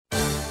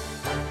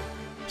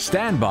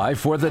Stand by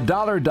for the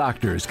Dollar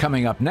Doctors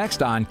coming up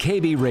next on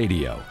KB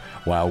Radio.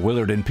 While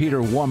Willard and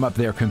Peter warm up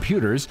their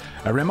computers,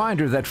 a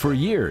reminder that for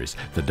years,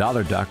 the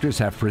Dollar Doctors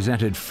have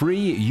presented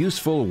free,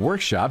 useful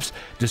workshops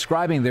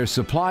describing their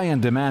supply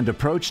and demand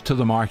approach to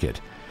the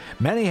market.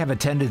 Many have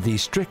attended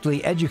these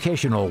strictly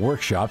educational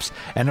workshops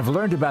and have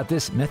learned about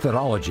this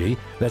methodology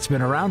that's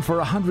been around for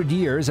 100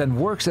 years and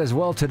works as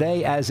well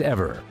today as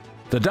ever.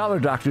 The Dollar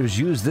Doctors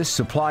use this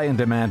supply and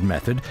demand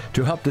method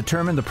to help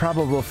determine the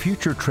probable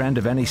future trend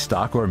of any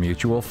stock or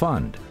mutual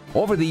fund.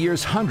 Over the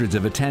years, hundreds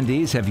of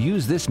attendees have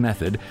used this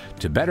method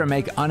to better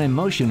make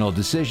unemotional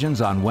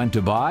decisions on when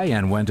to buy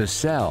and when to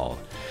sell.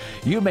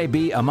 You may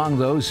be among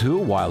those who,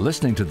 while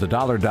listening to the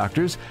Dollar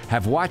Doctors,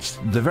 have watched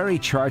the very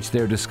charts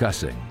they're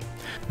discussing.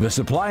 The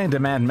supply and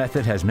demand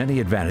method has many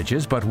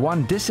advantages, but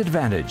one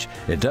disadvantage: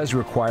 it does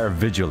require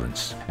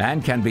vigilance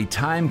and can be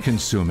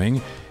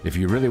time-consuming if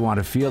you really want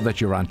to feel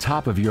that you're on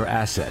top of your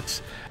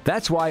assets.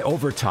 That's why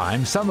over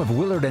time, some of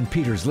Willard and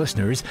Peter's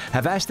listeners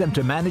have asked them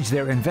to manage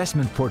their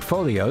investment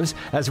portfolios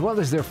as well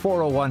as their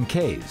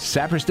 401ks.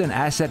 Saperston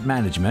Asset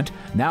Management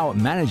now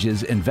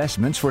manages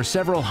investments for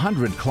several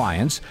hundred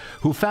clients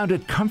who found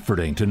it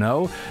comforting to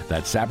know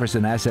that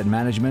Saperston Asset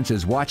Management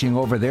is watching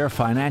over their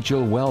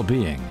financial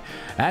well-being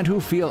and who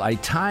feel a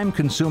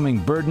time-consuming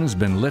burden's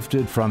been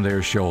lifted from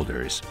their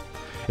shoulders.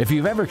 If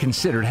you've ever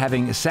considered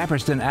having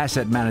Saperston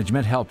Asset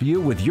Management help you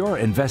with your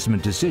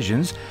investment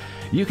decisions,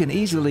 you can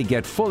easily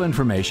get full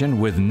information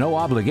with no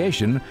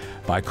obligation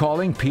by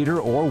calling Peter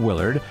or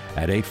Willard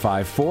at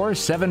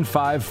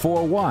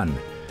 854-7541.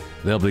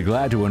 They'll be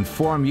glad to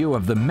inform you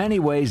of the many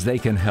ways they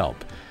can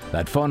help.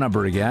 That phone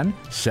number again,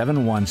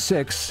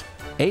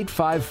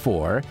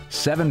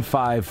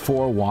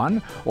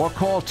 716-854-7541, or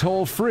call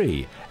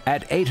toll-free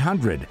at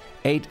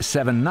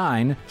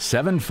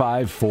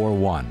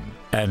 800-879-7541.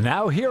 And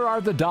now here are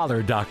the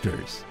Dollar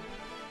Doctors.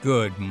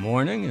 Good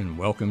morning and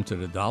welcome to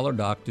the Dollar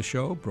Doctor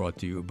Show, brought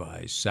to you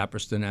by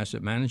Saperston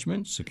Asset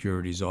Management.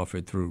 Securities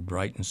offered through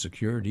Brighton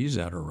Securities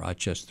out of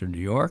Rochester, New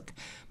York.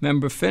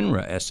 Member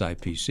FINRA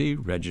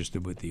SIPC,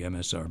 registered with the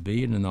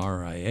MSRB and an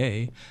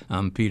RIA.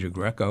 I'm Peter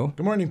Greco.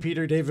 Good morning,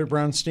 Peter. David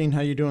Brownstein.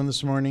 How you doing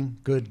this morning?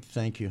 Good,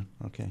 thank you.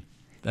 Okay.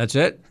 That's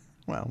it?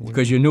 Well,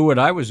 because you knew what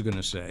I was going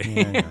to say.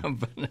 Yeah.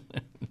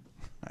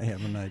 I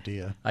have an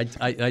idea. I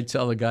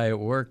tell a guy at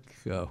work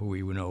who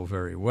we know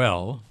very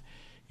well.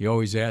 He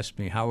always asks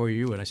me, how are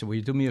you? And I said, will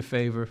you do me a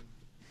favor?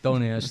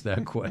 Don't ask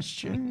that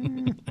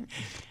question.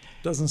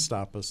 Doesn't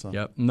stop us, though.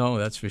 Yep. No,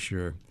 that's for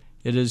sure.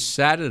 It is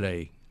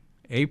Saturday,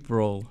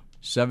 April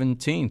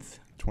 17th.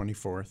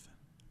 24th.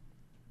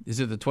 Is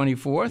it the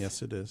 24th?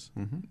 Yes, it is.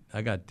 Mm-hmm.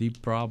 I got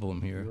deep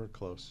problem here. You were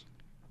close.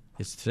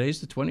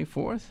 Today's the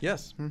 24th?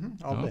 Yes.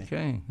 Mm-hmm. All day.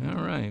 Okay.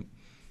 All right.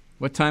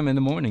 What time in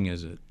the morning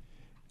is it?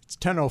 It's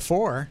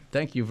 10:04.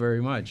 Thank you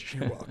very much.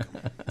 You're welcome.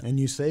 And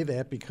you say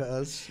that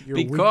because you're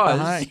a week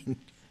behind.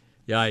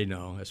 Yeah, I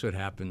know. That's what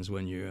happens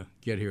when you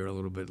get here a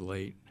little bit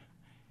late.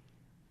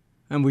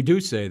 And we do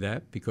say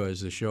that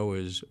because the show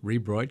is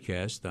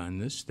rebroadcast on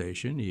this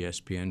station,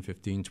 ESPN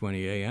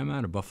 1520 AM,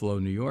 out of Buffalo,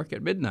 New York,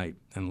 at midnight,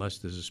 unless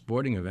there's a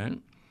sporting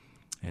event.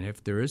 And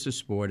if there is a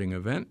sporting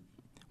event,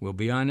 we'll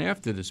be on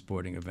after the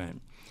sporting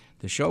event.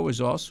 The show is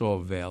also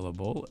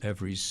available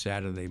every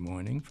Saturday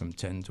morning from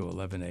 10 to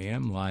 11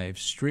 a.m. live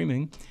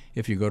streaming.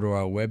 If you go to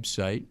our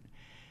website,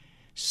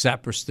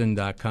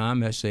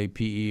 saperston.com,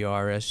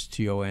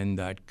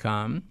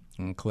 saperston.com,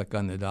 and click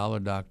on the Dollar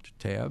Doctor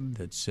tab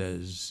that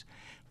says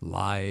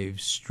live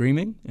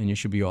streaming, and you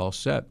should be all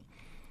set.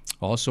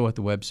 Also at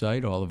the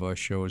website, all of our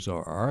shows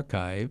are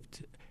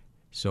archived.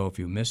 So if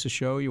you miss a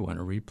show, you want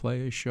to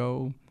replay a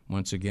show,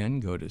 once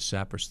again, go to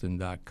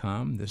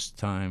saperston.com. This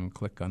time,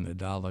 click on the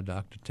Dollar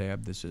Doctor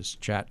tab. This is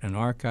Chat and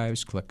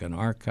Archives. Click on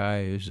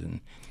Archives,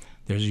 and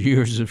there's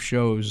years of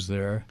shows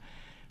there.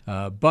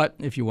 But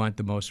if you want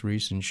the most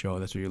recent show,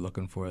 that's what you're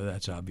looking for,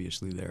 that's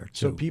obviously there,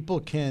 too. So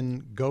people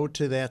can go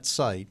to that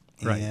site,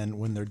 right, and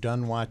when they're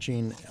done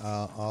watching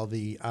all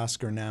the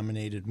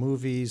Oscar-nominated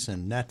movies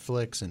and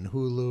Netflix and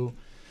Hulu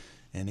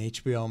and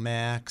HBO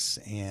Max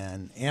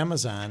and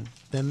Amazon,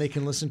 then they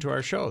can listen to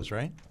our shows,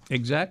 right?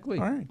 Exactly.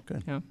 All right,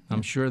 good. Yeah,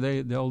 I'm sure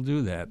they'll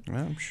do that.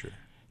 I'm sure.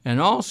 And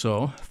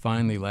also,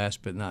 finally,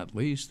 last but not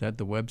least, at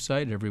the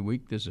website, every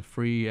week there's a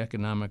free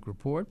economic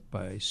report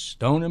by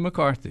Stone and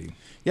McCarthy.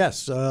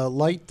 Yes,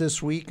 light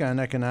this week on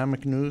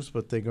economic news,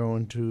 but they go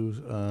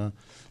into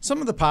some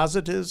of the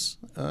positives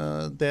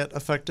that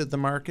affected the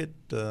market,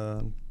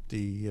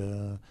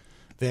 the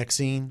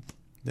vaccine.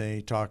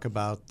 They talk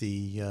about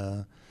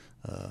the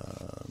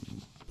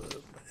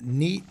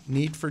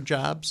need for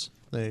jobs.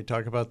 They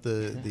talk about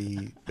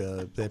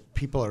that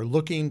people are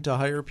looking to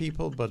hire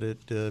people, but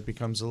it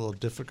becomes a little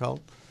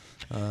difficult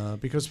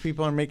because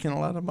people are making a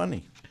lot of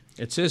money.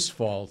 It's his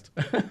fault.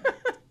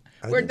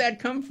 Where'd that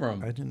come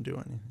from? I didn't do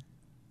anything.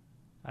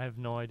 I have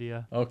no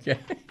idea. Okay.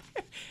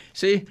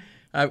 See,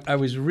 I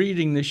was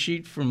reading the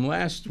sheet from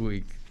last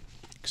week.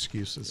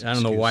 Excuses. I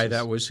don't know why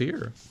that was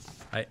here.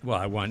 I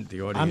want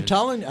the audience. I'm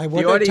telling you,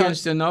 the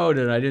audience to know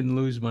that I didn't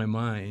lose my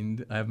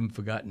mind. I haven't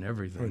forgotten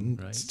everything.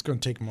 Right? It's going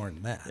to take more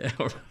than that. Yeah,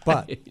 right.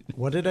 But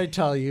what did I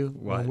tell you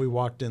What? when we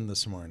walked in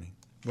this morning?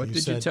 What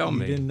did you tell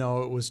me? You didn't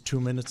know it was 2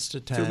 minutes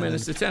to 10. 2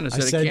 minutes to 10. I I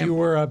said, said you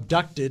were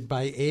abducted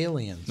by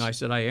aliens. No, I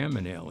said I am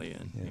an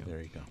alien. Yeah, Yeah.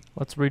 there you go.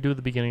 Let's redo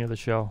the beginning of the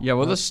show. Yeah,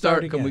 well, let's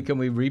start. again. Can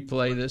we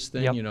replay this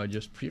thing? Yep. You know,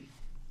 just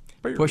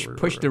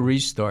push the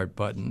restart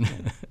button.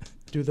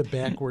 Do the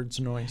backwards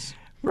noise.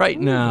 Right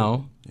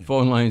now,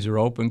 phone lines are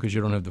open because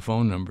you don't have the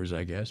phone numbers,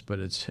 I guess, but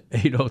it's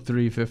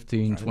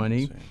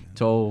 803-1520,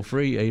 toll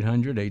free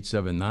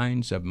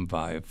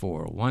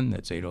 800-879-7541.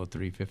 That's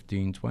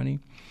 803-1520,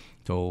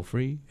 toll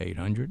free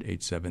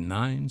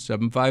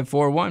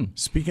 800-879-7541.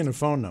 Speaking of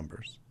phone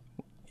numbers.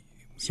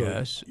 So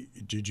Yes.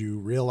 Did you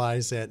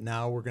realize that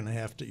now you're going to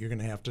have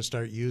to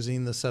start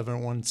using the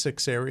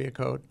 716 area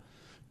code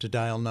to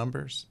dial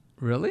numbers?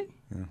 Really?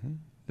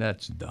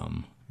 That's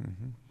dumb.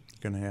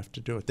 Going to have to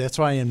do it. That's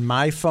why in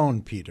my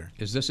phone, Peter,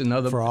 Is this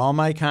another? for all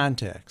my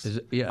contacts, Is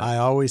it- yeah. I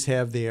always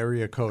have the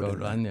area code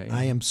Code on there, yeah.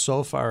 I am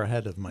so far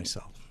ahead of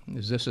myself.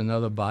 Is this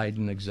another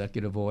Biden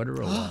executive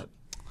order or what?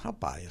 How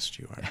biased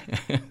you are.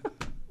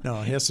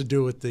 No, it has to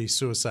do with the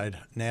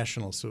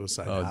national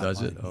suicide Oh,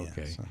 does it? hotline.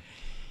 Okay. Yeah, so.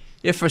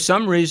 If for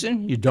some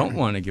reason you don't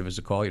want to give us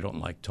a call, you don't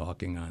like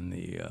talking on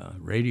the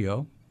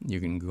radio,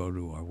 you can go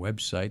to our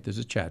website. There's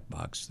a chat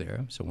box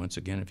there. So once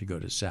again, if you go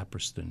to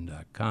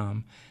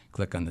saperston.com,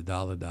 click on the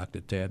Dollar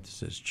Doctor tab that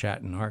says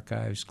Chat and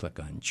Archives, click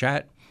on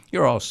Chat.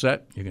 You're all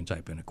set. You can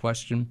type in a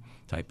question,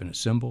 type in a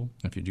symbol.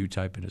 If you do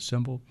type in a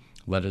symbol,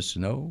 let us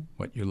know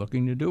what you're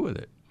looking to do with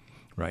it.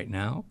 Right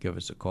now, give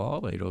us a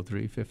call,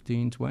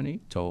 803-1520,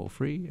 toll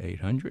free,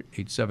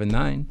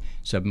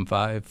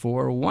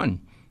 800-879-7541.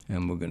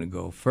 And we're going to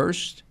go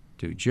first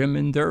to Jim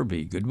in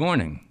Derby. Good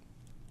morning.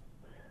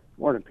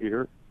 Morning,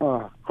 Peter.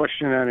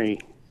 Question on a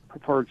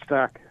preferred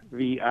stock,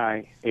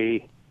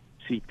 VIACP.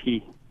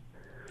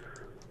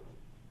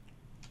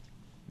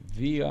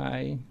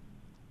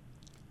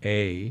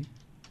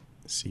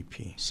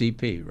 CP.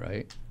 CP,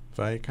 right?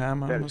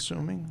 Viacom, That I'm is-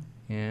 assuming?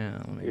 Yeah,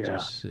 let me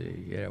just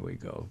see. There we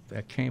go.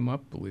 That came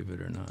up, believe it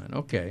or not.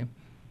 Okay.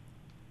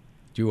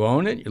 Do you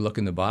own it? You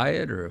looking to buy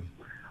it, or?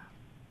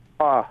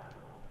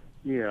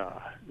 Yeah,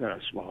 got a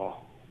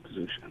small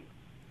position.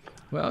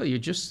 Well, you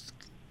just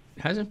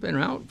hasn't been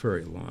out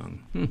very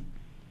long.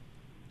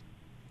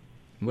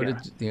 What Yeah.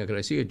 did, could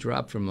I see it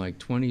drop from like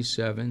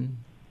 27?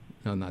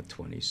 No, not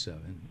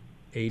 27.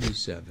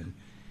 87.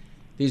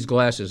 These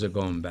glasses are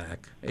going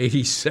back.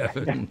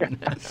 87.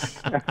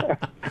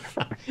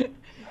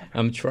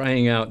 I'm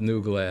trying out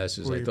new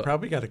glasses. Well, you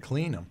probably got to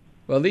clean them.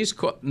 Well, these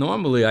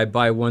normally I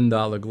buy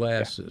 $1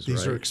 glasses.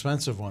 These right? are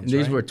expensive ones, And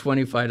these right? were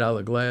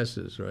 $25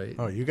 glasses, right?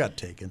 Oh, you got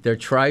taken. They're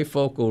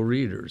trifocal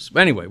readers. But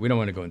anyway, we don't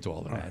want to go into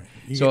all of that. right.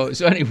 You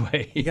So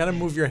anyway, You got to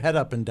move your head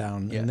up and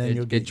down, yeah, and then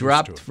you'll it get used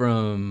dropped to it.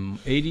 from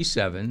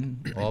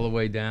 87 all the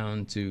way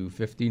down to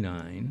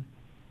 59,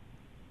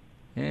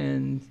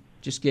 and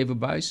just gave a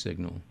buy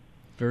signal.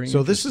 Very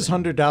So this is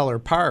interesting.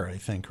 $100 par, I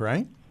think,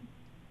 right?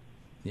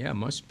 Yeah,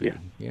 must be. Yeah.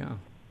 Yeah.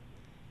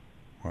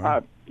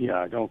 Wow.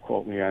 Yeah, don't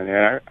quote me on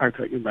that. I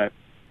thought you meant.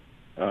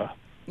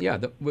 Yeah,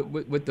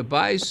 with the buy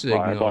Well, I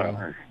signal. bought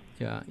it.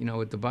 Yeah,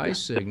 with the buy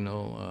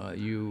signal,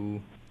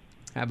 you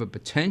have a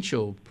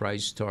potential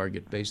price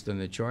target based on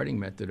the charting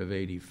method of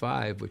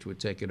 85, which would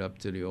take it up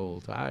to the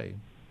old high.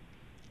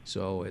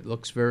 So it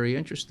looks very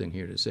interesting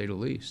here, to say the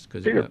least,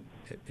 because Peter.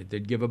 it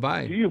did give a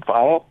buy. Do you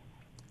follow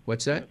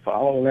What's that?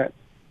 that?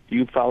 Do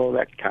you follow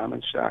that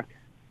common stock?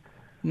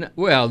 No,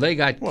 well, they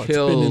got Well,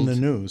 killed. it's been in the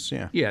news,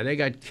 yeah. Yeah, they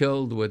got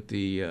killed with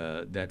the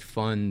that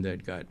fund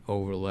that got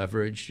over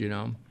leveraged,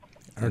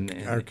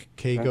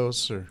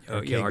 Archegos or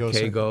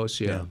Archegos,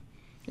 yeah.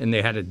 And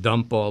they had to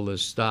dump all the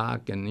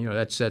stock, and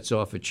that sets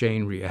off a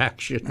chain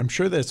reaction. I'm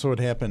sure that's what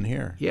happened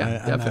here.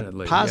 Yeah, I'm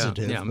definitely. not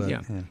positive, Yeah, but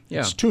yeah, yeah.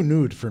 it's too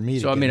nude for me.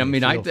 So to I get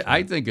mean, any feel for I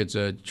it. think it's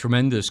a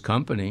tremendous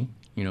company.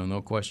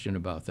 No question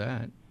about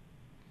that.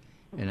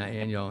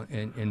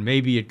 And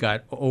maybe it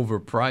got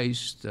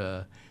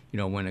overpriced.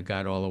 When it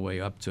got all the way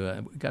up to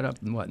it got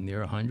up near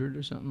 100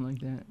 or something like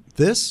that.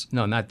 This?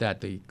 No, not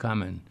that. The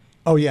common.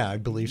 Oh yeah, I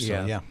believe so.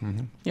 Yeah. Yeah.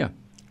 Mhm. Yeah.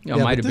 Yeah, It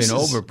might but have been this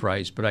is-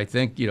 overpriced, but I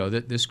think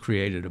that this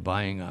created a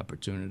buying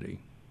opportunity.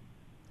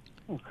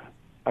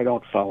 I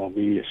don't follow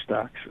media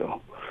stocks,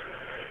 so.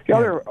 The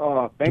other,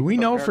 Bank Do we of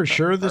know for America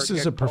sure this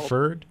is a Archegos-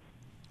 preferred?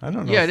 I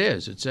don't know. Yeah, if- it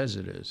is. It says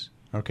it is.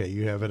 Okay,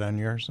 you have it on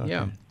yours. Okay.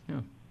 Yeah.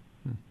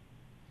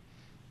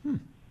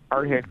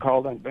 Art had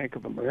called on Bank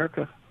of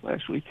America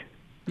last week.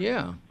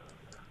 Yeah.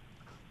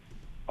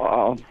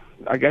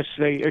 I guess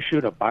they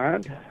issued a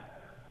bond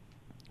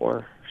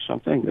or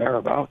something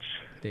thereabouts.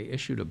 They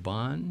issued a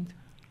bond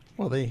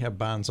Well, they have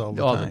bonds all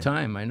the all time. the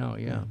time. I know.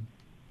 Yeah.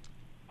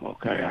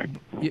 Okay.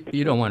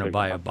 You don't want to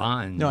buy a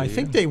bond. No, I do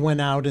think you? they went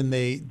out and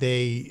they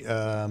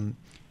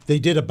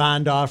did a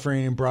bond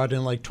offering and brought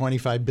in like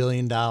 $25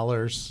 billion,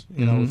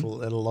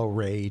 at a low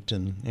rate,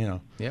 and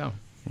Yeah.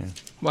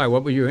 Why?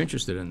 What were you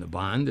interested in? The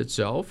bond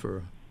itself,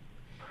 or?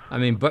 I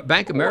mean, but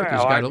Bank of America's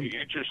well, got I'd be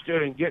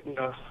interested in getting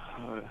a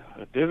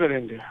a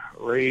dividend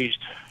raised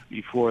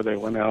before they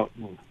went out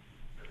and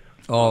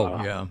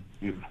Yeah.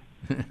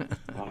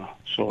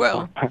 sold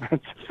Well,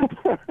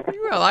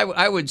 Well,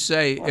 I would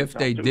say if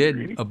they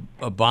did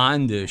a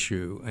bond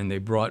issue and they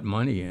brought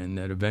money in,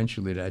 that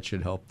eventually that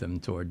should help them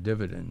toward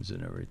dividends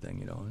and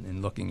everything,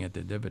 and looking at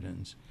the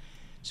dividends.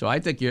 So I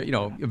think,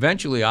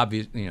 eventually,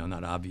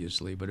 not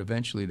obviously, but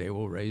eventually they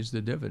will raise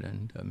the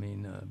dividend. I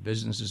mean,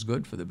 business is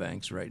good for the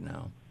banks right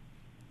now.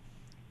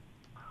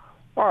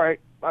 All right.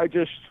 I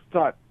just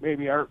thought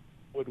maybe Art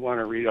would want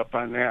to read up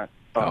on that.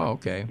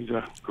 Okay. He's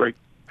a great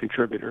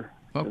contributor.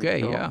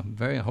 Okay, So, yeah.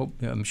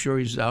 I'm sure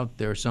he's out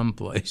there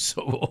someplace.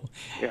 So we'll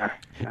Yeah.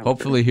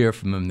 hopefully hear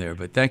from him there.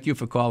 But thank you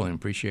for calling.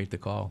 Appreciate the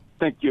call.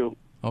 Thank you.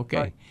 Okay.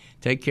 Bye.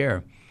 Take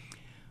care.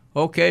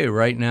 Okay,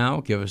 right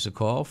now, give us a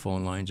call.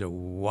 Phone lines are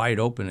wide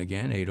open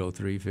again,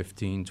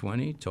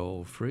 803-1520,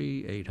 toll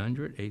free,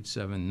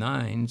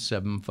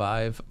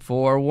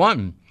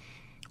 800-879-7541.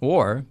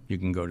 Or you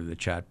can go to the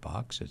chat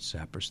box at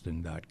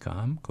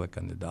saperston.com, click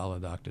on the Dollar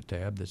Doctor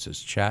tab that says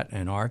Chat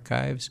and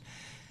Archives.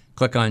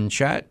 Click on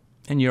Chat,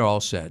 and you're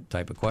all set.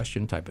 Type a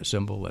question, type a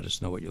symbol, let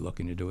us know what you're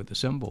looking to do with the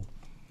symbol.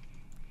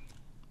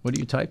 What are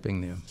you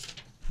typing there?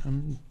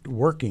 I'm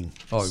working.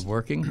 Oh, you're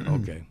working?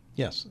 Okay.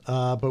 Yes,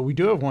 but we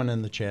do have one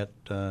in the chat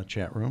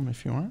room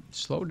if you want.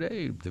 Slow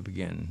day to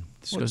begin.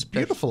 Well, it's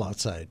beautiful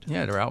outside.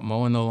 Yeah, they're out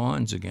mowing the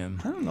lawns again.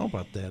 I don't know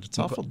about that. It's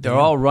awful. They're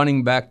all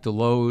running back to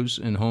Lowe's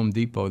and Home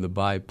Depot to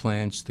buy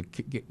plants to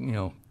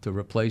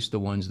replace the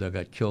ones that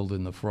got killed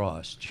in the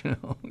frost.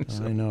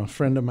 So. I know. A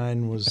friend of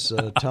mine was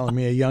telling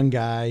me, a young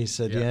guy, he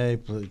said, I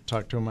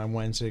talked to him on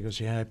Wednesday. He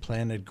goes, I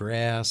planted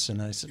grass.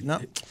 And I said, no,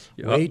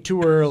 way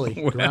too early.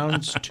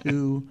 Ground's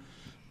too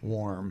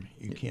warm.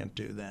 You can't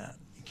do that.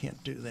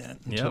 Can't do that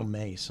until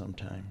May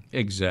sometime.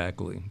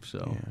 Exactly.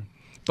 So,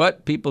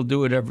 but people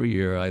do it every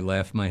year. I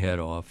laugh my head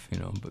off,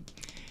 but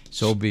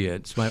so be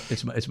it.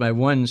 It's my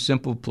one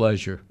simple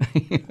pleasure.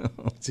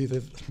 It's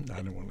either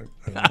I don't want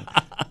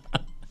to.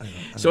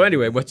 So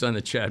anyway, what's on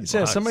the chat box?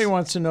 Somebody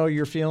wants to know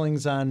your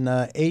feelings on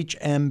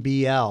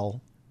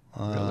HMBL.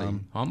 Really?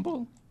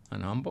 Humble?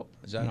 On Humble?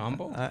 Is that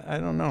Humble? I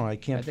don't know. I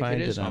can't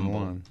find it on Humble.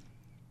 one.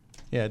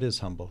 Yeah, it is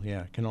Humble.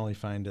 Yeah, I can only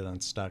find it on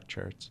stock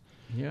charts.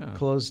 Yeah.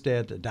 Closed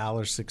at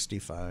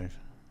 $1.65.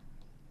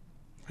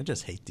 I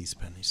just hate these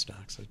penny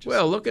stocks.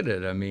 Well, look at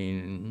it. I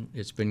mean,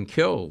 it's been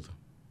killed.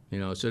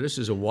 So this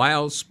is a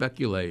wild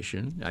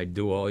speculation. I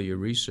do all your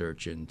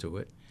research into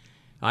it.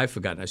 I've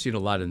forgotten. I've seen a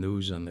lot of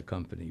news on the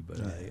company, but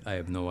I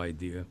have no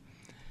idea.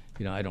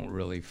 I don't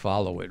really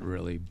follow it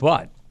really.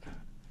 But,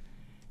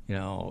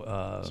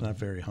 it's not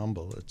very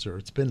humble.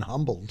 It's been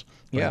humbled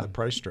by the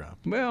price drop.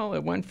 Well,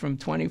 it went from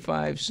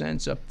 25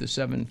 cents up to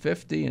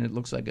 $7.50, and it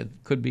looks like it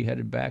could be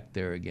headed back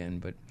there again.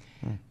 But,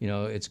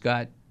 it's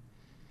got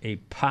a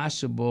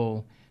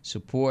possible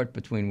support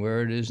between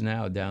where it is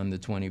now down to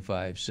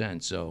 25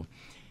 cents. So,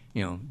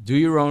 do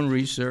your own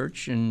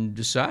research and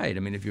decide. I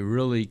mean, if you're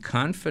really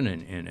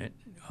confident in it,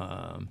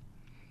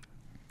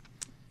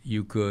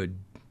 you could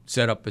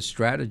set up a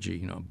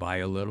strategy, buy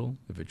a little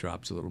if it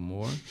drops a little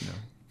more,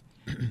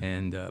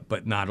 and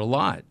but not a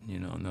lot.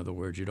 In other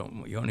words, you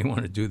only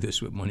want to do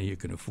this with money you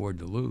can afford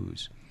to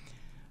lose.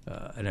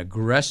 An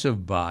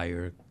aggressive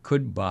buyer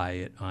could buy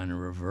it on a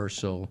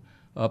reversal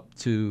up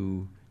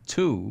to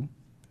 $2.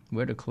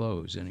 Where to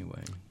close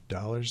anyway?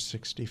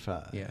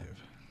 $1.65. Yeah.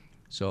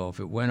 So if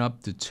it went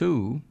up to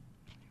 $2,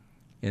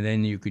 and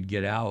then you could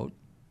get out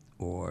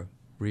or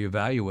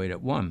reevaluate at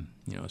 $1.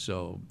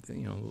 So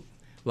a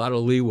lot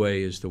of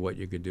leeway as to what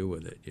you could do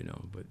with it.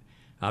 But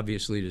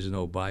obviously, there's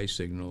no buy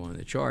signal on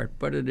the chart,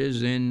 but it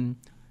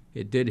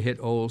did hit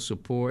old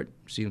support.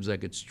 Seems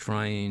like it's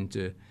trying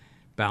to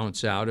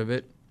bounce out of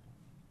it.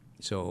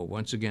 So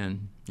once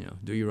again,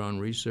 do your own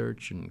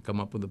research and come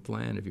up with a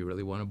plan if you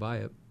really want to buy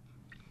it.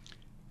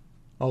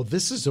 Oh,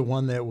 this is the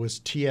one that was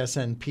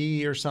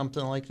TSNP or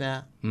something like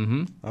that?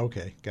 Mm-hmm.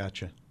 Okay,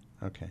 gotcha.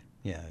 Okay,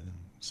 yeah.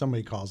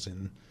 Somebody calls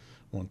in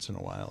once in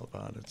a while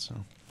about it, so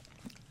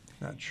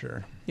not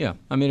sure. Yeah,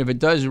 I mean, if it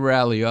does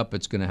rally up,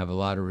 it's going to have a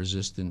lot of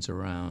resistance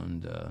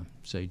around,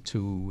 say,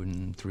 2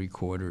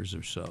 3/4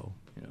 or so.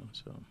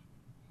 So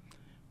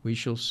we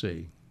shall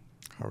see.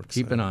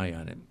 Keep an eye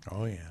on it.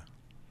 Oh yeah.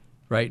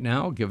 Right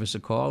now, give us a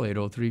call,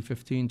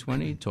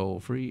 803-1520, toll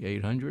free,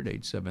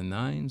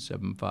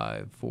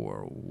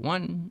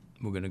 800-879-7541.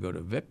 We're going to go to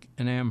Vic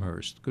in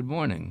Amherst. Good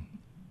morning.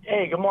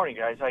 Hey, good morning,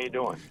 guys. How you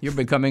doing? You're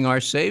becoming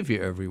our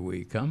savior every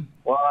week, huh?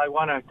 Well,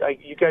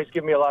 you guys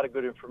give me a lot of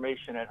good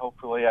information, and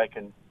hopefully I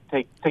can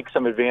take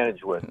some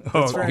advantage with.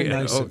 That's very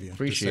nice of you.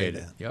 Appreciate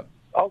it. That. Yep.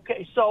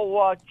 Okay,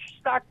 so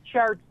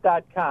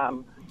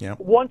stockcharts.com. Yep.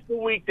 Once a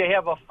week they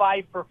have a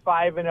 5 for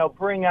 5, and they'll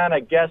bring on a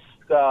guest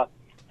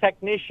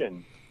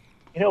technician.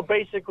 He'll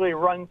basically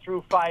run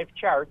through 5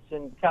 charts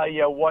and tell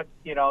you what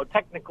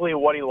technically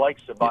what he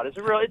likes about it.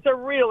 It's a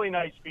really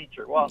nice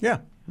feature. Well, yeah.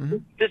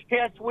 This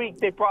past week,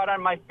 they brought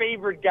on my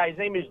favorite guy. His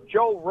name is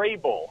Joe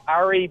Rabel,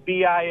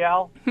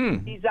 Rabil.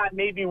 He's on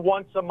maybe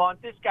once a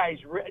month. This guy,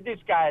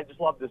 I just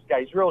love this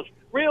guy. He's real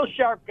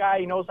sharp guy.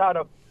 He knows how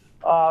to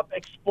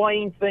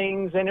explain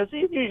things, and it's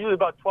usually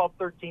about 12,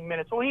 13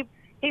 minutes. Well,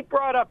 he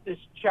brought up this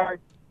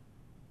chart,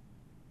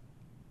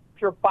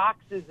 your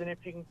boxes, and if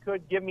you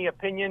could give me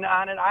opinion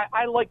on it.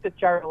 I like the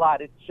chart a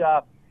lot.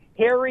 It's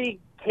Hairy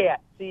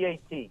Cat,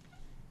 C-A-T.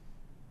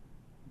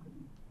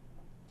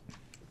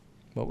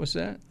 What was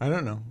that? I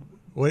don't know.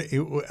 What?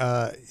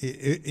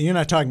 You're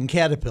not talking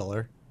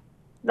Caterpillar.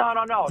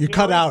 No. You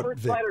cut out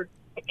first the letter,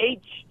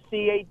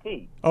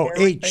 H-C-A-T. Oh,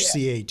 Hairy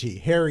H-C-A-T.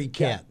 Hairy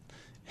Cat.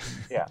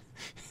 Yeah.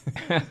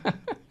 Could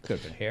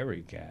have been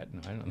hairy cat.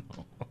 No, I don't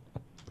know.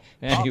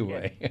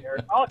 Anyway.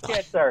 All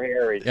cats are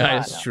hairy. Yeah,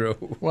 it's true.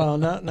 Well,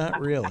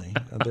 not really.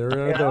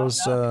 There are those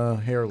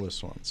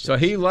hairless ones. So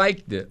he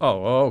liked it.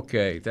 Oh,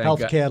 okay.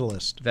 Health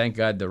Catalyst. Thank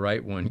God the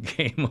right one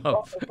came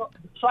up.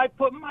 So I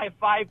put my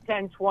 5,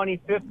 10,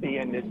 20, 50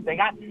 in this thing.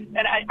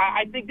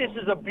 I think this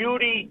is a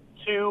beauty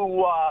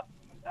to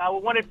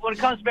when it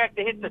comes back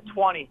to hit the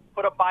 20,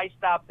 put a buy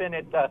stop in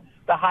at the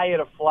high of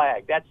the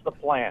flag. That's the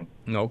plan.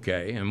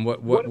 Okay. And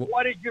what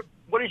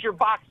does your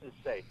boxes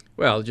say?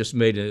 Well, it just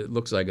made it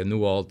looks like a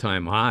new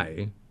all-time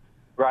high.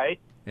 Right.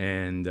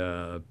 And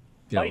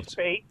nice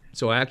bait.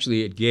 So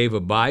actually it gave a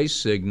buy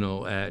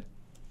signal at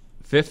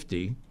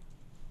 50,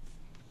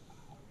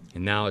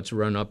 and now it's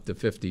run up to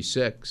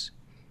 56.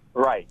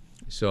 Right.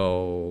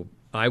 So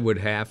I would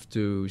have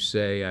to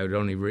say I would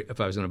only if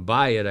I was going to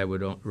buy it, I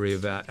would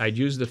reevaluate. I'd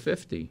use the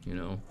 50.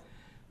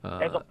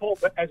 As a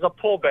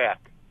pullback.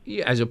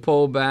 Yeah, as a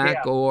pullback,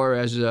 Yeah. or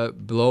as a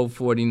below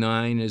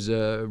 49 as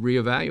a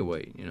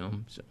reevaluate.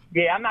 So.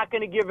 Yeah, I'm not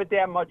going to give it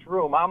that much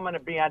room. I'm going to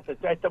be on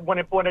when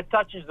it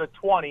touches the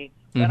 20,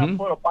 then I'll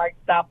put a buy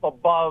stop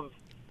above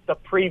the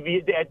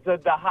previous the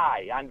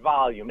high on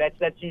volume.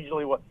 That's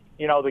usually what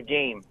the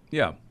game.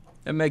 Yeah,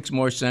 it makes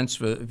more sense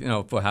for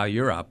how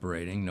you're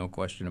operating. No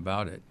question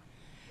about it.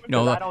 I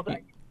don't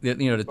think.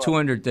 The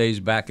 200 days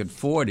back at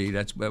 40.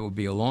 That would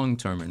be a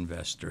long-term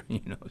investor.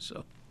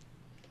 So.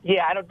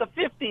 Yeah, the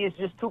 50 is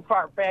just too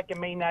far back. It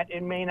may not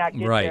get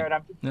right. there.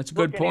 And that's a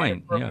good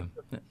point. Yeah,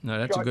 no,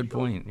 that's a good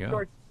point.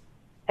 Yeah.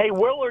 Hey,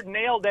 Willard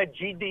nailed that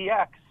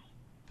GDX.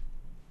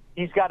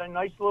 He's got a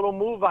nice little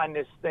move on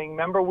this thing.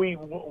 Remember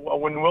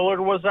when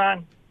Willard was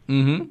on?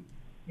 Mm-hmm.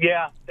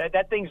 Yeah,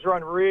 that thing's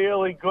run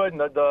really good,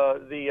 and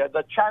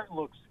the chart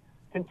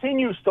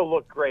continues to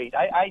look great.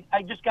 I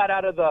just got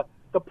out of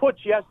the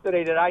puts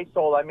yesterday that I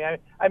sold. I mean,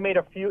 I made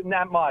a few,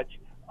 not much.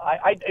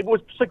 It was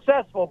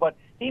successful, but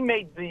he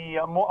made the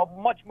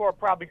much more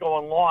probably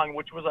going long,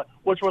 which was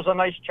a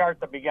nice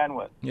chart to begin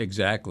with.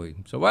 Exactly.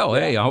 So,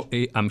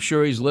 hey, I'm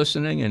sure he's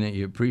listening and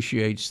he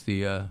appreciates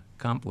the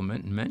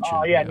compliment and mention.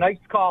 Oh yeah, nice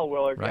call,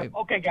 Willard. Right. Yeah.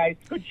 Okay, guys,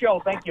 good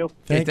show. Thank you.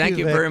 Thank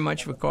you very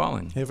much for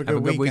calling. Have a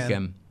good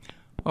weekend.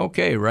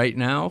 Okay, right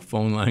now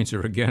phone lines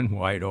are again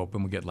wide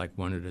open. We get like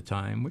one at a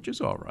time, which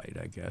is all right,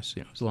 I guess.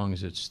 As long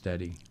as it's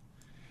steady.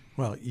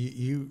 Well,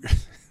 you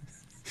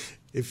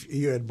if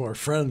you had more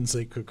friends,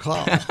 they could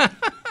call.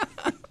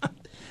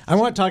 I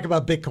want to talk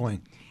about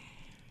Bitcoin.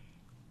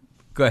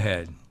 Go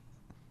ahead.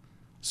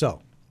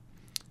 So,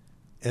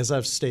 as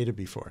I've stated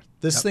before,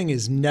 this thing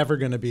is never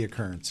going to be a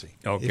currency.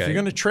 Okay. If you're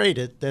going to trade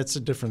it, that's a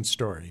different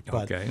story.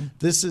 But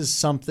this is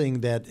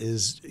something that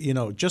is,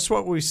 just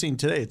what we've seen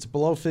today. It's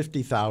below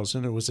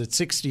 50,000. It was at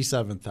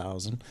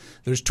 67,000.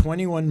 There's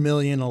 21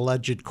 million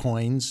alleged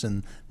coins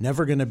and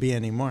never going to be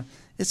any more.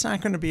 It's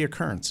not going to be a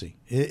currency.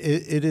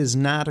 It is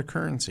not a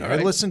currency. Right.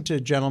 I listened to a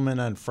gentleman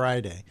on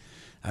Friday.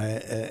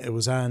 It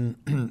was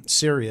on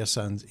Sirius.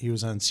 He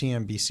was on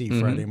CNBC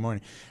Friday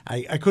morning.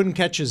 I couldn't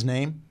catch his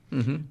name,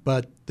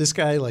 but this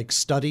guy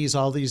studies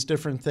all these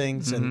different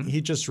things, and he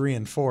just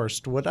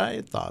reinforced what I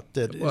had thought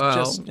that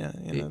it's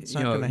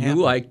not going to happen. You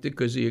liked it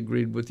because he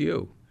agreed with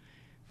you.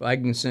 I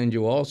can send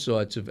you all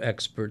sorts of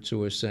experts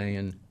who are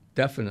saying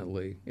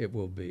definitely it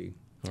will be.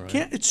 All right?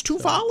 It's too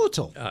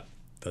volatile.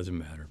 Doesn't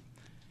matter.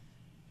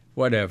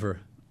 Whatever.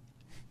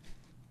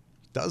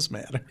 Does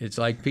matter. It's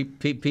like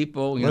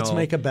people, Let's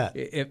make a bet.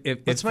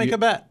 Let's make a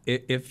bet.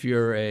 If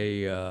you're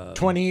a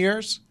 20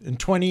 years, in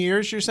 20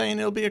 years, you're saying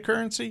it'll be a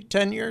currency?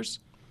 10 years?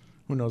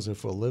 Who knows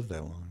if we'll live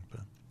that long?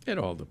 But it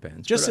all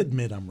depends. Just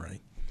admit I'm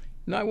right.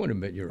 No, I won't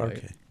admit you're right.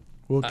 Okay.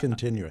 We'll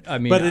continue it.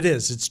 But it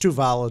is. It's too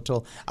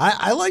volatile.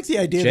 I like the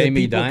idea that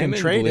people Diamond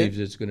can trade it. believes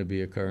it's going to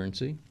be a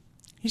currency.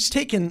 He's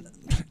taking.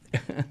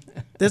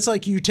 That's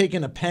like you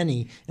taking a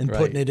penny and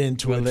putting it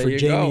into it for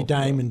Jamie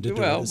Dimon to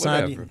do it. It's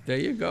whatever. There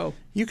you go.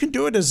 You can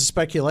do it as a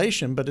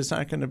speculation, but it's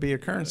not going to be a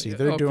currency.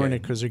 They're doing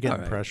it because they're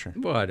getting pressure.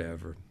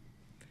 Whatever.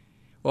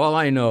 All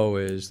I know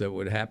is that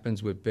what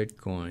happens with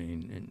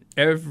Bitcoin, and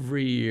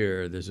every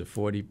year there's a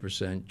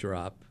 40%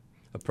 drop,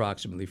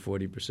 approximately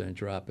 40%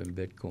 drop in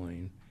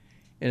Bitcoin,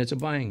 and it's a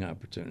buying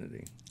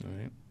opportunity. All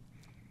right.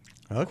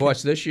 Okay. Of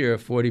course, this year a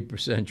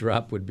 40%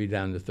 drop would be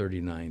down to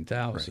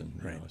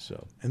 39,000. Right.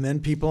 So and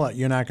then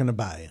you're not going to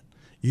buy it.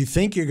 You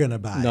think you're going to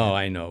buy it. No,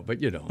 I know,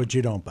 but you don't. But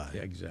you don't buy it.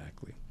 Yeah,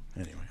 exactly.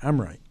 Anyway, I'm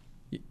right.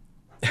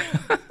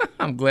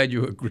 I'm glad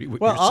you agree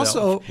with yourself. Well,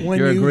 also when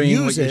You're you agreeing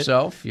use with it,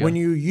 yourself, when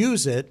you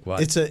use it, what?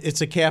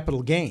 it's a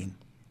capital gain.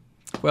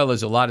 Well,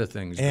 there's a lot of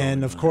things going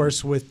And, of on.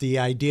 course, with the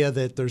idea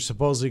that they're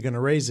supposedly going to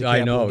raise the I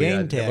capital know, gain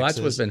yeah. taxes, Well, that's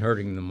what's been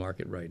hurting the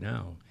market right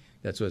now.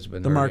 That's what's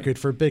been the hurting. market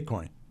for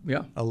Bitcoin,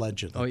 Yeah.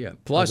 allegedly. Oh, yeah.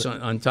 Plus,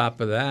 on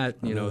top of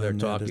that, they're than that,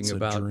 talking it's a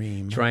about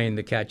dream. trying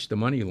to catch the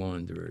money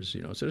launderers,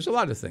 So there's a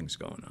lot of things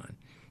going on.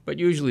 But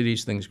usually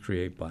these things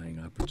create buying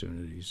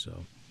opportunities,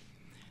 so.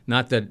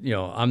 Not that,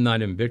 I'm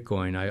not in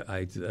Bitcoin.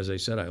 I as I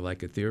said, I like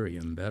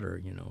Ethereum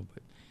better,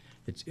 but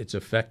it's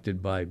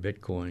affected by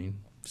Bitcoin,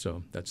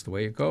 so that's the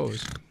way it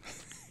goes.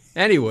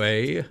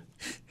 Anyway,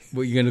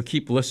 we're going to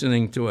keep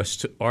listening to us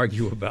to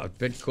argue about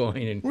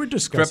Bitcoin and We're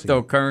discussing it.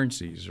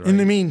 cryptocurrencies, right? In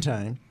the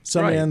meantime,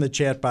 somebody Right. on the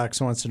chat box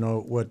wants to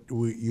know what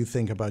you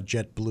think about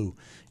JetBlue.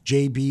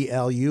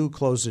 JBLU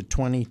closed at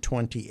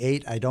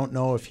 2028. I don't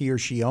know if he or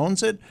she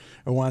owns it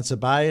or wants to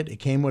buy it. It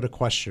came with a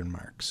question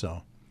mark,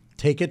 so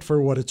take it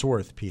for what it's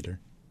worth, Peter.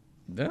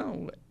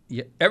 No,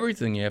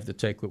 everything you have to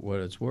take with what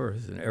it's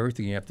worth, and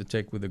everything you have to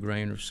take with a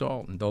grain of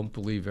salt, and don't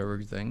believe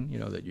everything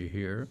that you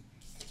hear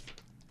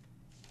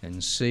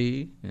and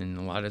see. And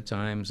a lot of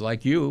times,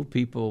 like you,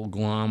 people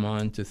glom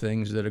on to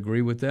things that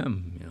agree with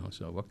them.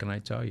 So what can I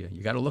tell you?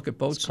 You got to look at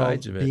both It's called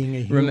sides of it. being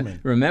a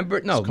human.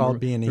 Remember, no, It's called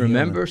being a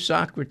remember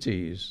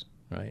Socrates,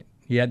 right?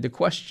 He had the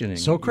questioning.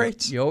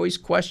 Socrates? You always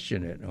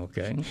question it,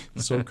 okay?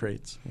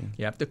 Socrates. Yeah.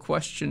 You have to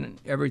question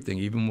everything,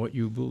 even what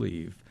you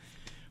believe.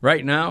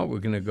 Right now, we're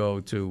going to go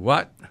to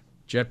what?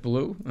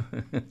 JetBlue?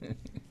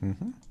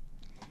 Mm-hmm.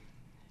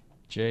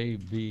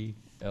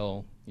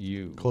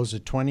 JBLU. Closed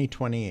at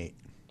 2028.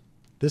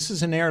 This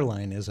is an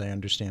airline, as I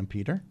understand,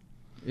 Peter,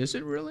 Is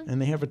it really?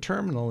 and they have a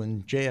terminal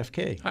in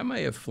JFK. I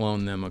may have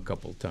flown them a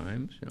couple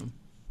times.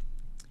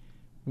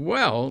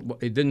 Well,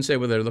 it didn't say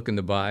whether they're looking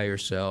to buy or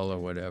sell or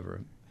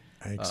whatever.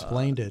 I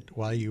explained it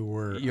while you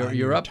were on You're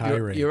your up.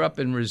 tirade. You're up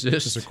in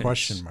resistance. It's a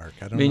question mark.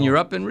 I don't mean, know. you're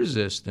up in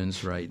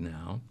resistance right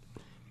now,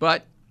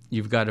 but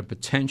you've got a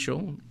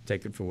potential.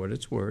 Take it for what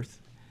it's worth.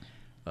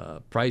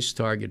 Price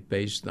target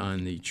based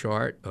on the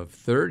chart of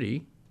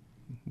 30,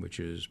 which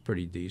is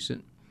pretty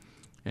decent,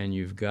 and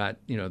you've got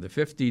the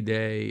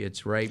 50-day.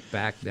 It's right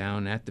back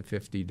down at the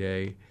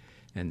 50-day,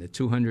 and the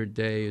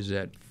 200-day is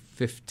at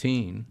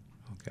 15.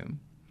 Okay,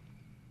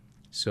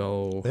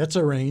 so That's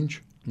a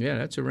range. yeah,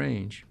 that's a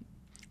range.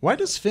 Why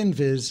does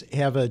FinViz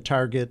have a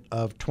target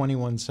of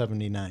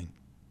 2179?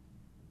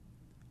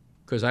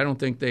 Because I don't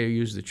think they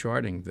use the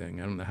charting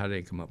thing. I don't know how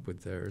they come up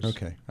with theirs.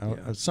 Okay.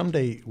 Yeah.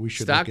 Someday we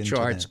should Stock look into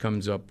charts that.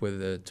 comes up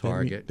with a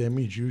target. That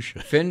means you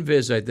should.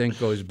 FinViz, I think,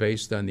 goes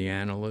based on the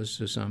analysts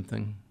or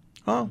something.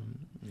 Oh,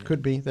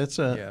 could be. That's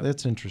Yeah.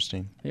 that's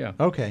interesting. Yeah.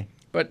 Okay.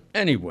 But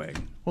anyway,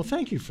 Well,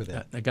 thank you for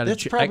that. I got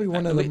That's probably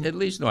one of the. At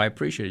least, no, I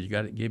appreciate it. You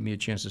got to give me a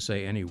chance to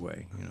say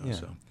anyway. Yeah.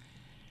 So.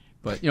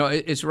 But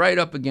it's right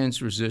up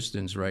against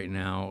resistance right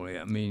now.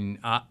 I mean,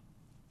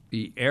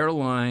 the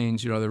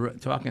airlines, they're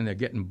talking. They're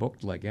getting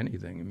booked like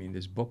anything. I mean,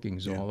 there's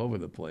bookings all over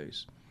the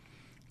place.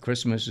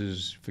 Christmas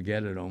is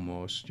forget it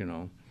almost.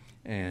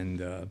 And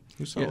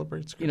Who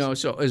celebrates Christmas?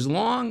 so as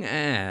long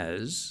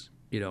as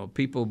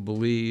people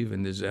believe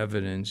and there's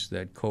evidence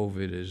that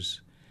COVID is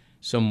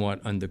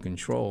somewhat under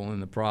control,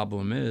 and the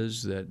problem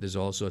is that there's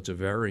all sorts of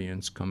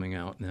variants coming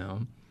out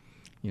now,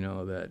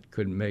 that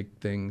could make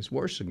things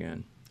worse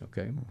again.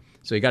 Okay,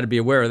 so you got to be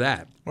aware of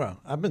that. Well,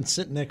 I've been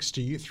sitting next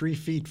to you, 3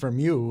 feet from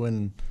you,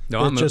 and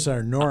No, that's just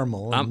our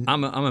normal. I'm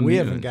immune. We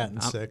haven't gotten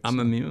sick. I'm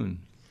so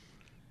immune.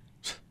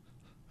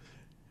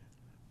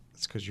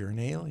 It's because you're an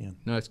alien.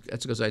 No,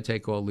 that's because I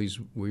take all these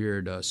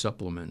weird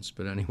supplements.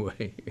 But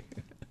anyway.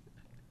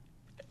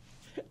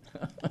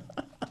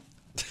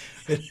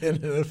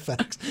 And it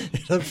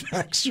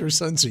affects your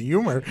sense of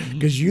humor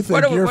because you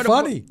think you're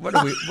funny. What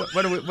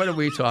are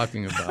we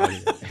talking about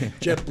here?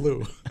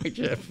 JetBlue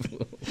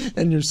JetBlue.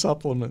 and your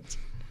supplements.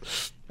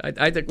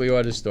 I think we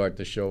ought to start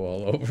the show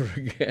all over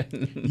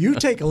again. You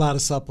take a lot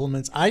of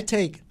supplements. I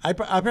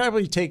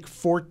probably take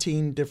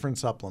 14 different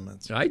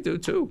supplements. I do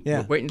too.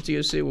 Yeah. Wait until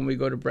you see when we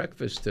go to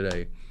breakfast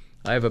today.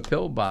 I have a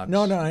pill box.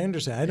 No, I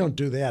understand. I don't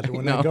do that.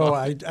 When I No. go,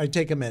 I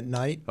take them at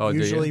night Oh, do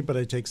you? usually, but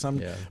I take some.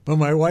 Yeah. But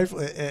my wife,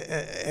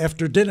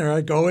 after dinner,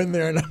 I go in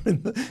there and I'm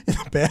in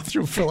the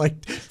bathroom for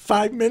like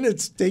 5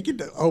 minutes, taking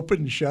the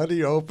open,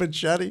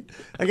 shutty.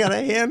 I got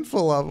a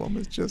handful of them.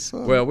 It's just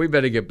Well, we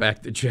better get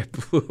back to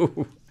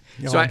JetBlue.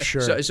 No, I'm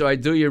sure. So I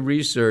do your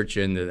research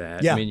into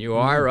that. Yeah. I mean, you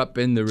are up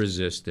in the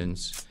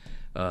resistance.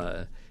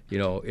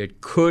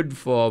 It could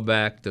fall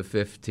back to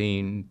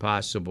 15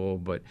 possible,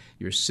 but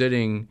you're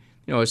sitting,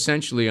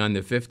 essentially on the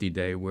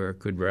 50-day where it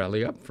could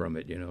rally up from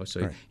it,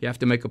 So Right. you have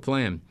to make a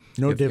plan.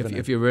 No if, dividend.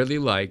 If you really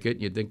like it,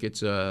 you think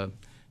it's a,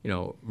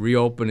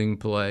 reopening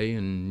play,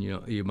 and,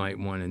 you might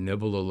want to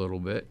nibble a little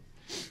bit.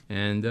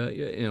 And,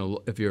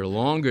 if you're a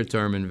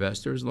longer-term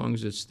investor, as long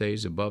as it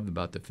stays above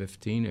about the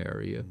 15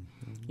 area,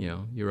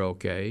 you're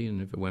okay. And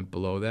if it went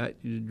below that,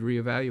 you'd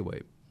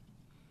reevaluate.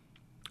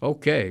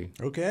 Okay.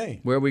 Okay.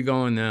 Where are we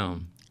going now?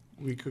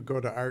 We could go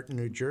to Art in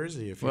New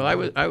Jersey if you Well,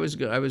 want. I was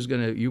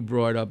gonna. You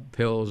brought up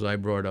pills. I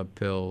brought up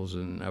pills,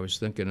 and I was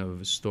thinking of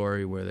a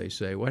story where they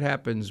say, "What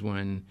happens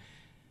when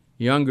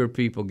younger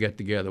people get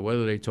together, what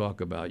do they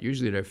talk about?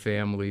 Usually their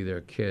family,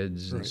 their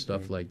kids, and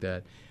stuff like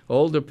that.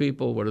 Older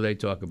people, what do they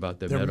talk about?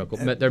 Their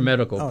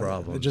medical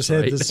problems. I just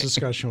right? had this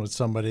discussion with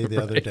somebody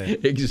the other day.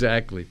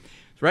 Exactly.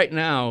 Right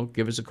now,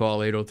 give us a call,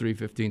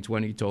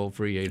 803-1520,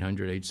 toll-free,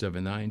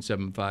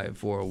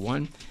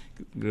 800-879-7541.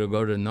 We'll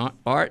go to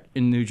Art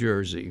in New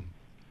Jersey.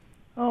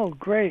 Oh,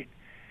 great.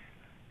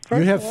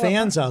 You have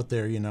fans out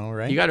there,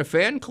 right? You got a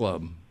fan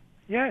club.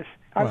 Yes.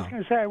 I was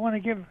going to say, I want to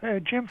give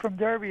Jim from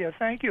Derby a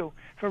thank you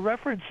for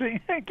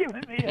referencing,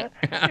 giving me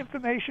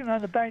information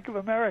on the Bank of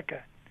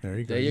America. There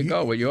you go. There you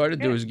go. What you ought to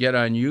do is get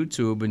on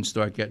YouTube and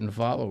start getting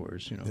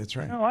followers. That's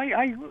right. No,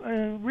 I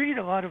read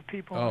a lot of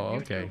people on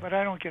okay. YouTube, but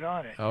I don't get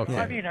on it. Okay.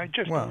 I mean, I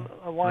just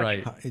watch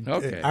right. it.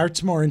 Okay.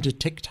 Art's more into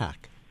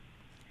TikTok.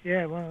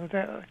 Yeah, well,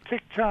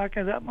 TikTok,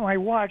 my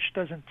watch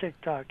doesn't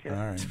TikTok yet. All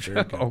right.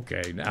 Very good.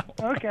 Okay, now.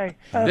 Okay.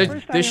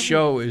 This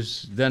show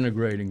is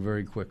denigrating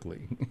very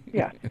quickly.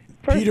 Yeah.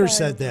 Peter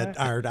said that,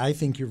 Art. I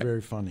think you're very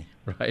funny.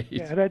 Right.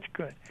 Yeah, that's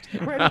good.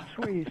 Credit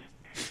Suisse.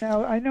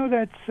 Now, I know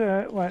that's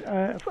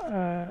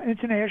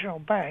international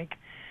bank,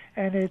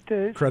 and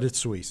it Credit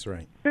Suisse,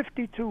 right.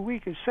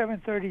 52-week is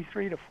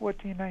 733 to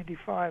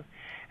 1495,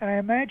 and I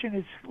imagine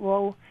it's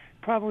low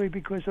probably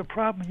because the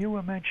problem you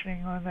were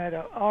mentioning on that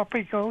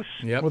Arpigos.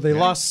 Yep. Well, they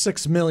lost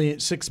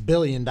 $6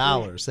 billion.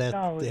 And it's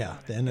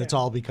yeah.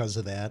 all because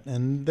of that.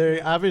 And they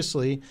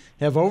obviously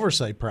have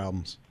oversight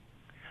problems.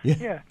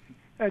 Yeah,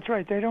 that's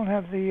right. They don't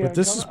have the. But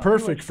this is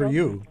perfect for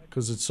you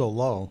because it's so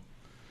low.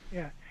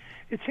 Yeah,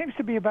 it seems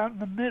to be about in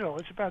the middle.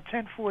 It's about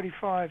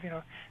 1045.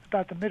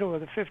 About the middle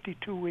of the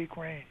 52-week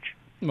range.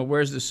 Well,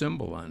 where's the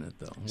symbol on it,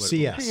 though?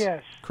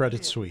 CS.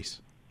 Credit Suisse.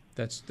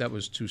 That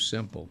was too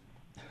simple.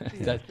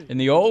 In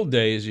the old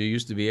days, you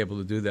used to be able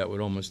to do that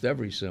with almost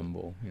every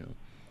symbol.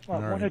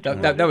 Well, right.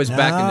 That was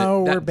back in the. Now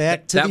we're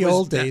back to the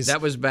old days. That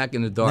was back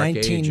in the dark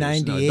ages.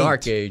 1998.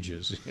 Dark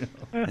ages.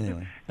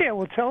 Anyway. Yeah,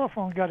 well,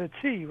 telephone got a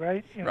T,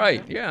 right?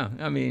 Right. Yeah.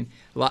 I mean,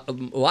 a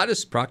lot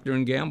of Procter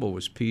and Gamble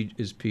is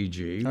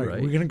PG, All right?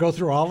 We're going to go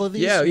through all of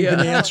these? Yeah, You yeah.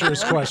 can answer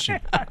his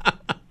question.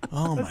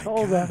 Oh, my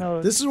hold on,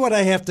 God. This is what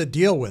I have to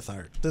deal with,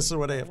 Art. This is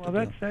what I have to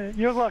deal with.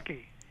 You're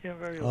lucky. You're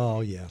very lucky.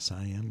 Oh, yes,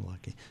 I am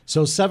lucky.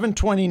 So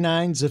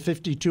 729 is a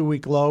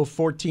 52-week low,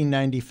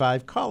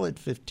 1495. Call it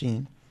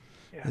 15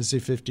 is a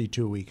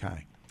 52-week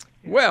high.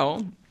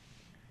 Well,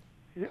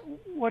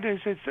 what is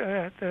it?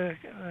 The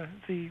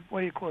what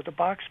do you call it? The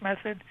box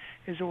method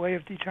is a way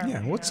of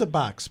determining. Yeah, what's a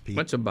box, Pete?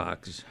 what's a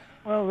box?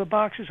 Well, the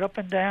box is up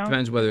and down.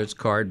 Depends whether it's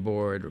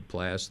cardboard or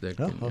plastic.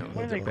 Oh, and, okay.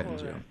 What do they call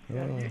depends. it?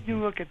 Yeah. Yeah, you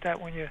look at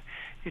that when you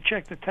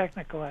check the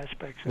technical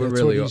aspects. We're That's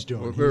really what he's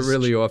doing. We're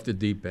really off the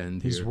deep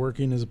end He's here.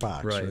 working his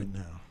box Right. right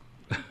now.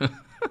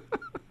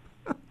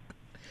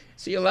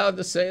 Is he allowed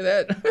to say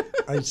that?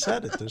 I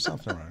said it. There's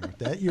something wrong with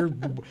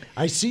that.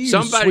 I see you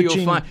Somebody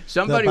switching will the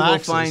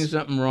find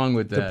something wrong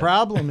with that. The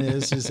problem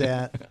is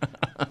that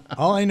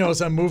all I know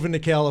is I'm moving to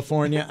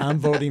California. I'm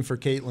voting for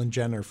Caitlyn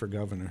Jenner for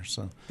governor.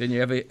 So. Didn't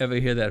you ever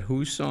hear that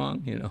Who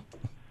song?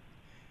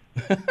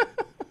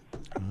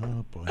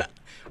 Oh boy.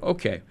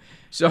 Okay,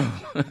 so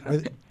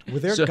Were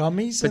there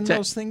gummies in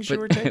those things you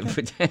were taking?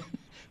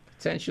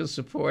 Potential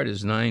support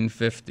is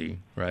 950,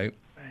 right?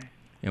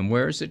 And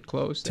where is it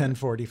closed?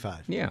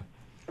 1045. Yeah.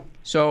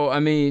 So, I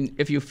mean,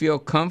 if you feel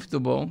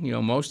comfortable,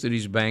 most of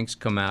these banks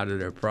come out of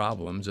their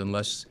problems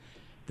unless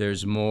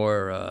there's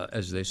more,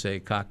 as they say,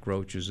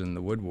 cockroaches in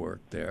the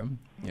woodwork there,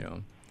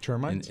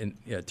 Termites?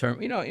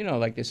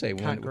 Like they say,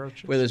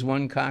 Cockroaches? where there's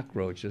one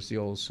cockroach, that's the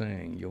old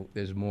saying,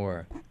 there's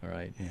more, all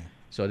right? Yeah.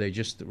 So they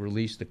just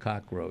released the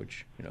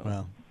cockroach,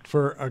 Well,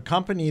 for a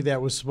company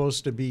that was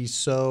supposed to be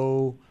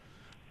so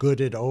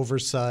good at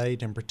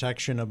oversight and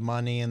protection of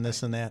money and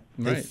this and that,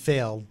 they Right.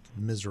 failed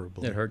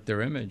miserably. It hurt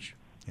their image.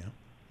 Yeah.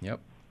 Yep.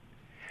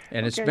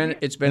 And it's Okay. been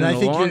And in I a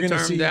think you're going to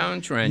long-term see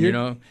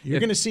downtrend, You're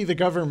going to see the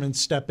government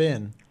step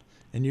in,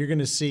 and you're going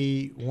to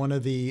see one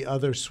of the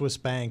other Swiss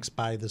banks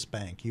buy this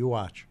bank. You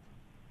watch.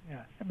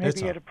 Yeah, That's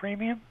maybe all. at a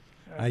premium.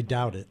 I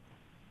doubt it.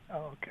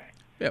 Oh, okay.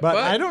 Yeah, But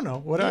I don't know.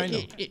 What do I know?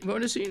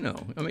 What does he know?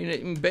 I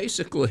mean,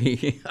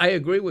 basically, I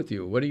agree with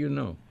you. What do you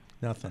know?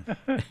 Nothing.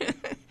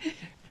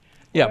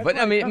 Yeah, but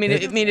I mean,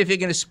 if you're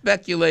going to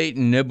speculate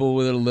and nibble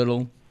with it a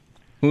little,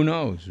 who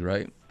knows,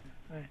 right?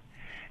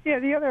 Yeah,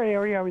 the other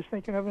area I was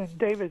thinking of, and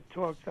David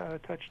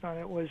touched on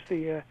it, was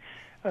the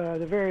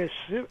various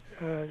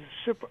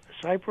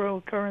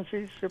Cypro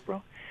currencies.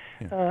 Cypro.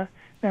 Yeah.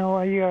 Now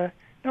I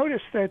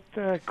noticed that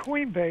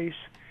Coinbase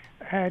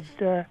had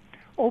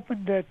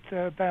opened at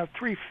about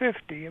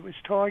 350. It was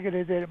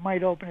targeted that it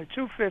might open at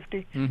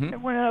 250. Mhm.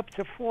 It went up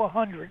to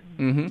 400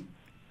 Mm-hmm.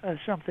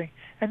 something,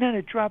 and then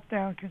it dropped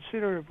down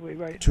considerably.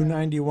 Right.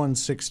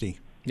 291.60.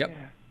 Yep.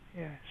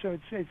 Yeah. So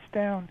it's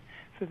down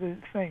for the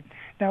thing.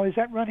 Now, is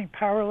that running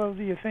parallel,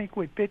 do you think,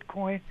 with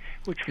Bitcoin,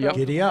 which fell Yep.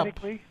 Giddy up.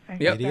 dramatically and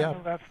Yep. got Giddy down up.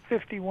 to about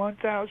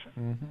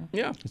 51,000?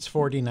 Yeah. It's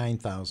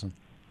 49,000.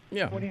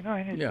 Yeah.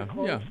 49 is Yeah, the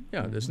close.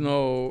 yeah. There's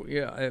no,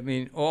 I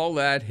mean, all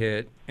that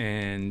hit,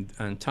 and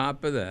on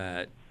top of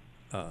that,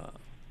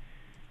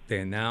 they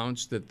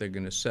announced that they're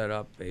going to set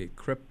up a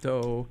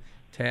crypto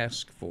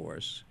task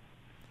force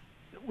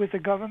With the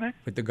government?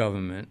 with the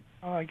government.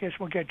 Oh, I guess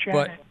we'll get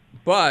Janet.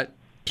 But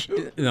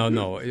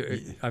no,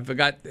 I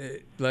forgot.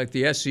 Like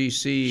the SEC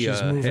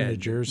She's moving head, to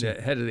Jersey.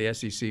 the head of the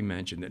SEC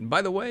mentioned it. And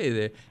by the way,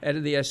 the head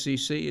of the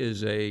SEC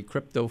is a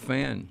crypto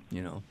fan.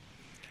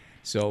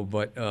 So,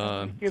 but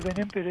Give an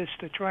impetus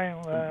to try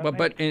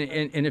and.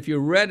 and if you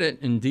read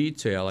it in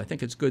detail, I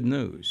think it's good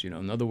news.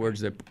 In other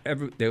words,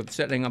 they're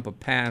setting up a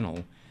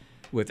panel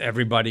with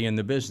everybody in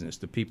the business,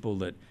 the people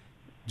that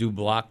do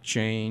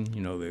blockchain,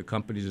 the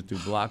companies that do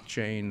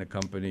blockchain, the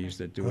companies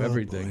that do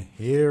everything. Boy.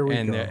 Here we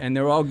go. And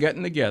they're all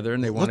getting together,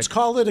 and they want Let's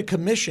call it a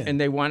commission. and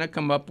they want to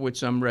come up with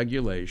some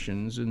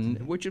regulations,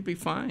 and which would be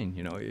fine.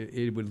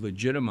 It would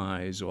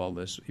legitimize all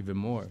this even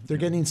more. They're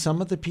getting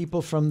some of the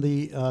people from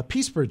the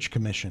Peacebridge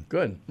Commission.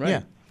 Good,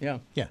 right? Yeah.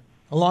 Yeah,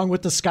 along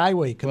with the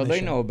Skyway Commission. Well,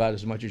 they know about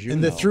as much as you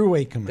and know. the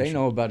Thruway Commission. They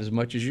know about as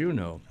much as you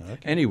know. Okay.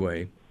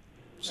 Anyway,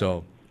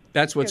 so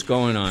that's what's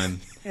going on.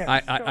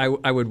 Yeah,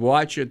 I would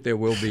watch it. There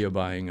will be a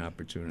buying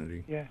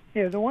opportunity. Yeah.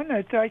 The one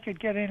that I could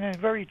get in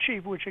very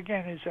cheap, which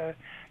again is a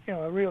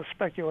real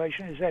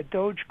speculation, is that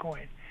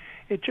Dogecoin.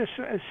 It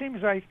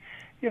seems like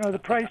the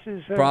price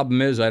is.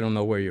 Problem is, I don't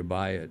know where you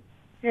buy it.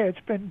 Yeah, it's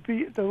been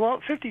the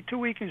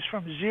 52-week is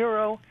from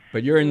 0.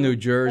 But you're in New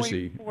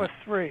Jersey.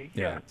 0.43.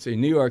 Yeah. See,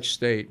 New York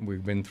State,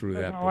 we've been through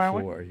that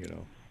before.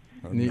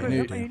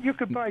 You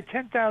could buy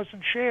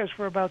 10,000 shares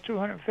for about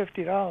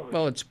 $250.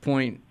 Well, it's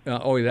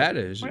that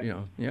is,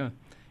 yeah.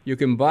 You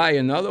can buy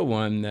another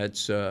one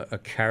that's a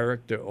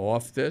character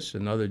off this,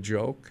 another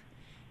joke,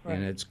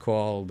 and it's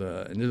called,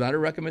 and it's not a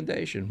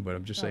recommendation, but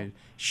I'm just saying,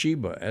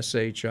 Shiba,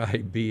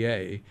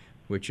 SHIBA,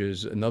 which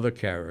is another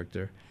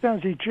character.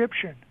 Sounds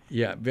Egyptian.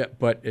 Yeah,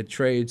 but it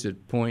trades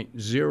at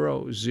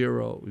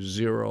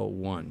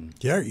 0.0001.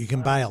 Yeah, you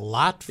can buy a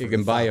lot for You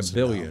can buy $1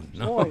 billion.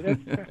 Boy,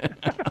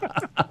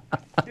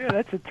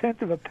 that's a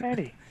tenth of a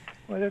penny.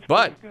 Well, that's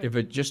but if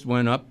it just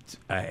went up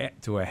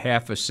to a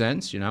half a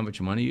cent, you know how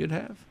much money you'd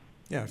have?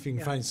 Yeah, if you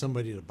can find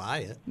somebody to buy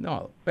it.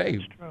 No,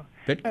 hey,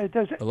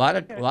 a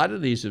lot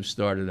of these have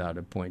started out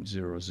at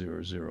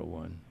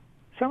 0.0001.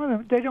 Some of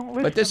them they don't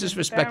list. But this is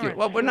for speculation.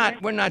 Well, we're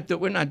not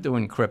not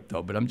doing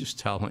crypto, but I'm just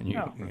telling you.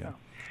 No.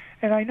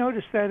 And I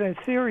noticed that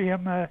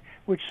Ethereum,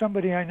 which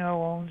somebody I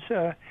know owns,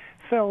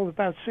 fell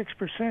about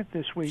 6%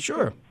 this week.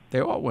 Sure,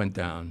 they all went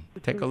down.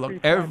 Take a look.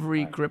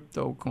 Every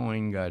crypto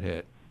coin got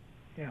hit.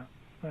 Yeah,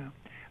 well,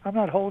 I'm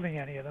not holding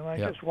any of them. I'm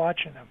just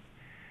watching them.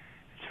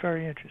 It's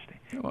very interesting.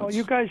 Well,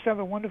 you guys have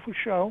a wonderful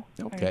show.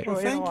 Okay. I enjoy it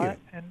a thank lot,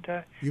 you.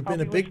 And You've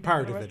been a big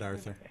part of it,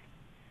 Arthur.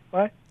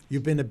 What?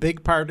 You've been a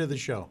big part of the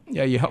show.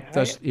 Yeah, you helped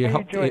us. You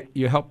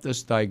helped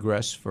us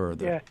digress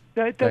further.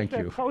 Yeah. Thank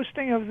you. The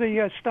posting of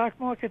the stock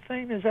market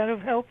thing, does that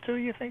have helped too,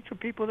 you think, for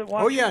people that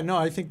watch? Oh, yeah. No,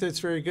 I think that's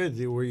very good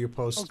where you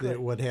post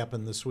what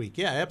happened this week.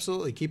 Yeah,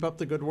 absolutely. Keep up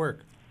the good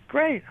work.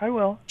 Great. I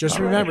will. Just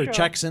remember,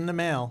 checks in the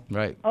mail.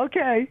 Right.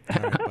 Okay.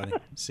 All right, buddy.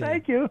 See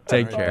Thank you. you.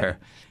 Take care.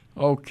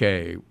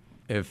 Okay.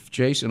 If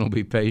Jason will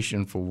be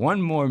patient for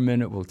one more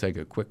minute, we'll take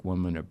a quick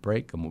 1-minute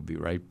break, and we'll be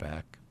right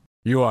back.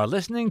 You are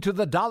listening to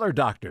The Dollar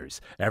Doctors.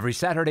 Every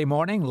Saturday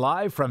morning,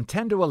 live from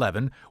 10 to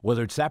 11,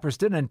 Willard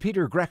Saperston and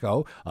Peter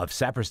Greco of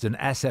Saperston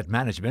Asset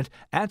Management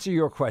answer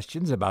your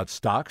questions about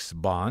stocks,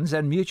 bonds,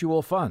 and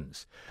mutual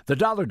funds. The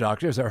Dollar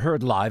Doctors are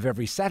heard live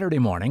every Saturday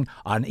morning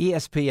on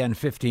ESPN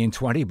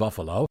 1520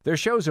 Buffalo. Their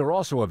shows are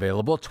also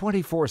available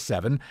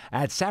 24/7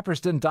 at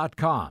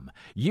saperston.com.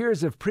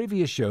 Years of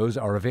previous shows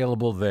are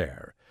available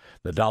there.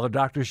 The Dollar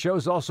Doctor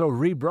shows also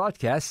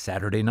rebroadcast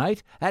Saturday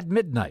night at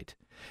midnight.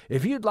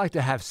 If you'd like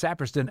to have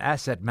Saperston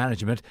Asset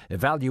Management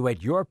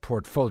evaluate your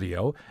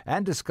portfolio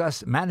and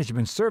discuss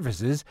management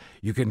services,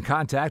 you can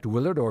contact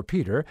Willard or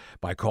Peter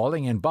by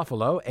calling in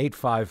Buffalo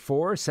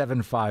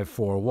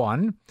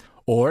 854-7541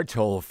 or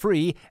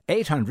toll-free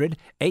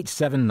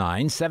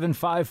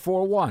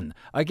 800-879-7541.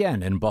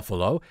 Again, in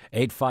Buffalo,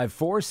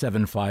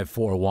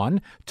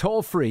 854-7541,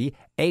 toll-free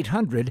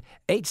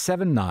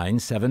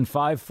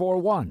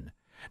 800-879-7541.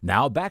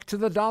 Now back to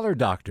the Dollar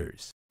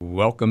Doctors.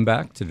 Welcome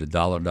back to the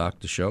Dollar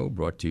Doctor Show,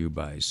 brought to you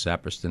by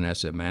Saperston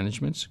Asset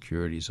Management.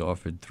 Securities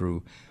offered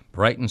through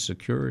Brighton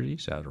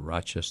Securities out of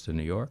Rochester,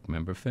 New York.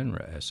 Member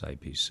FINRA,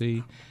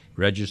 SIPC.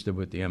 Registered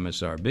with the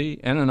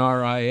MSRB and an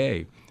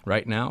RIA.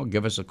 Right now,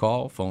 give us a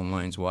call. Phone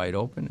lines wide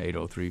open,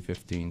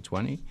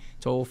 803-1520.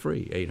 Toll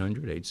free,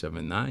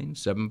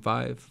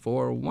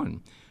 800-879-7541.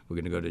 We're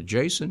going to go to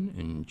Jason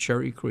in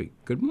Cherry Creek.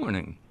 Good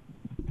morning.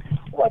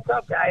 What's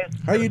up, guys?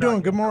 How you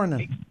doing? Good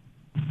morning.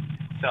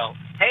 So,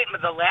 hey,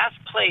 the last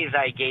plays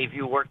I gave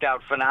you worked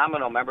out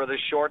phenomenal. Remember the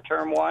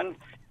short-term one?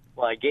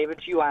 Well, I gave it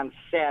to you on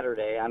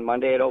Saturday. On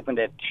Monday, it opened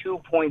at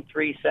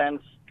 2.3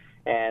 cents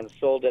and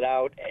sold it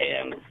out.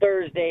 And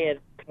Thursday at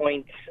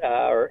 8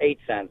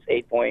 cents,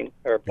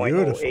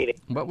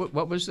 0.08.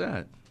 What was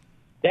that?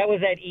 That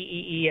was that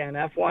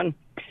EEENF one.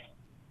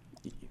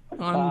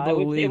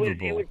 Unbelievable.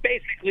 It was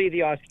basically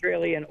the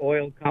Australian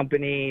oil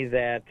company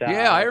that...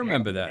 yeah, I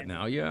remember that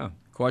now, yeah.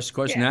 Of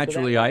course,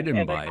 naturally, I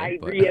didn't buy it. I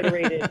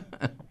reiterated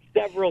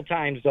several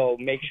times, though,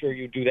 make sure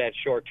you do that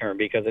short term,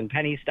 because in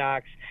penny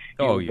stocks,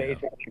 you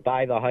basically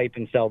buy the hype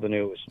and sell the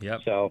news.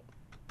 Yep. So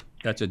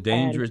that's a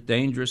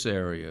dangerous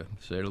area,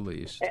 to say the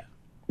least.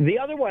 The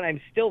other one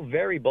I'm still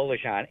very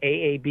bullish on,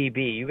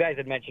 AABB. You guys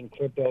had mentioned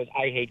cryptos.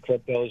 I hate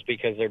cryptos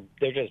because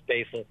they're just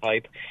baseless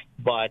hype.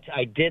 But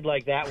I did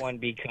like that one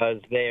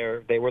because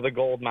they were the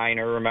gold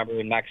miner, remember,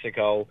 in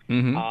Mexico,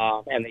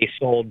 and they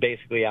sold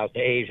basically out to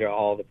Asia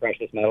all the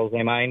precious metals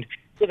they mined.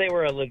 So they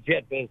were a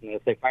legit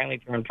business. They finally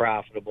turned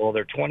profitable.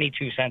 They're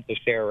 22 cents a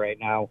share right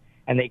now,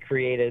 and they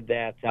created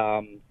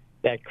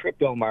that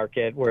crypto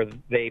market where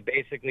they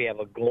basically have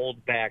a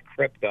gold-backed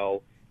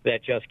crypto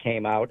that just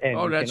came out.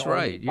 And that's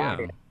right, yeah.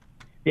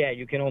 Yeah,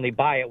 you can only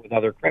buy it with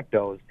other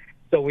cryptos.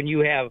 So when you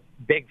have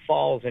big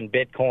falls in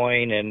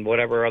Bitcoin and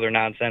whatever other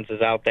nonsense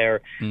is out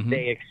there,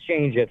 they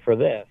exchange it for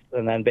this,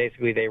 and then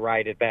basically they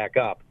ride it back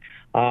up.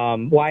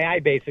 Why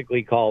I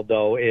basically called,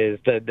 though, is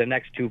the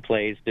next two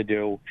plays to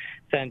do,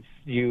 since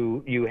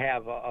you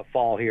have a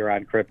fall here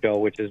on crypto,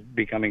 which is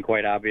becoming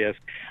quite obvious.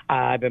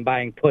 I've been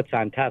buying puts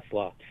on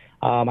Tesla.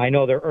 I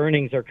know their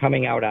earnings are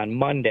coming out on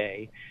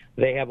Monday.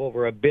 They have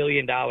over $1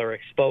 billion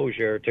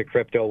exposure to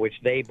crypto, which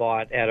they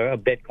bought at a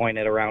Bitcoin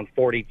at around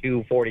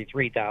 42,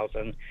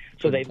 43,000.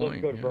 So they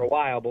looked good for a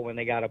while, but when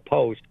they got a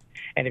post,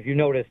 and if you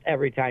notice,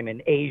 every time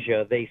in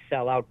Asia they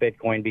sell out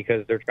Bitcoin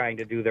because they're trying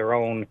to do their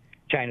own.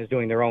 China's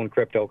doing their own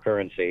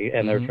cryptocurrency,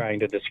 and they're trying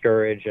to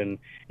discourage and,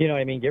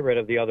 get rid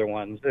of the other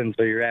ones. And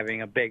so you're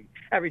having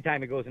every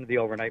time it goes into the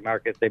overnight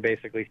markets, they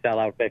basically sell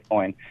out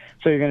Bitcoin.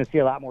 So you're going to see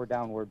a lot more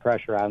downward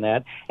pressure on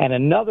that. And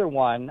another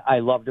one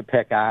I love to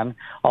pick on,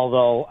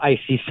 although I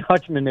see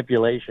such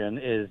manipulation,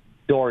 is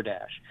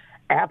DoorDash.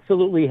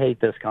 Absolutely hate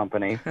this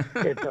company.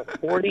 It's a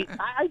 40.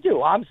 I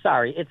do. I'm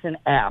sorry. It's an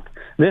app.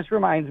 This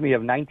reminds me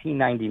of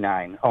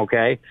 1999.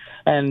 Okay,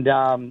 and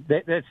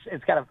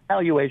it's got a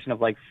valuation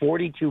of like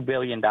 $42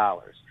 billion.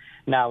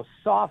 Now,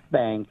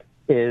 SoftBank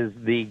is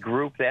the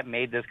group that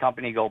made this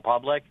company go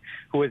public,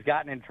 who has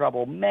gotten in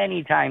trouble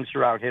many times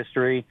throughout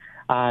history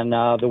on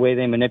the way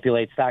they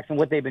manipulate stocks. And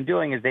what they've been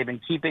doing is they've been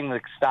keeping the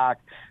stock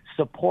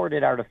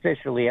supported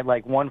artificially at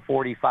like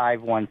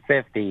 145,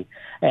 150,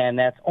 and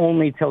that's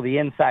only till the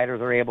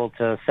insiders are able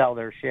to sell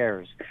their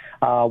shares,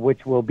 which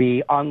will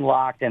be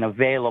unlocked and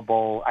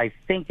available, I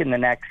think, in the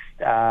next,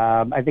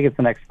 it's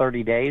the next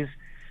 30 days.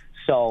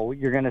 So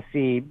you're going to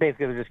see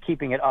basically they're just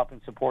keeping it up and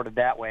supported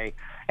that way.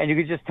 And you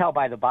can just tell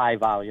by the buy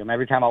volume.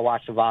 Every time I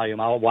watch the volume,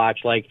 I'll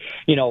watch a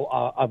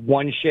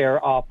 1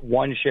 share up,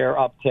 1 share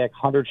uptick,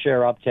 100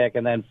 share uptick,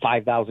 and then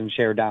 5,000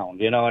 share down.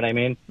 You know what I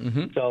mean?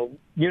 So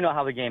you know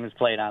how the game is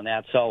played on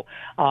that. So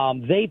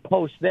they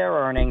post their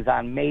earnings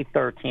on May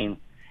 13th.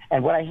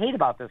 And what I hate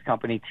about this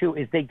company, too,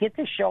 is they get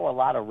to show a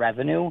lot of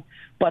revenue,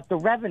 but the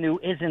revenue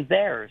isn't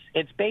theirs.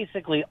 It's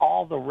basically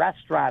all the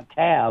restaurant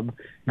tab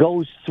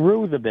goes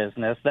through the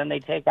business, then they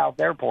take out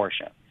their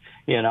portion,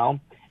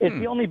 It's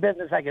the only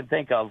business I can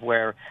think of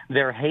where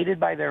they're hated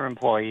by their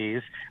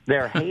employees,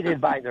 they're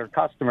hated by their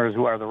customers,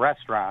 who are the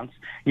restaurants,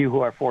 who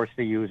are forced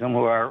to use them,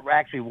 who are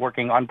actually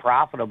working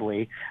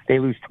unprofitably. They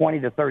lose 20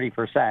 to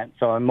 30%,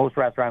 so most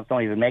restaurants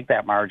don't even make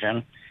that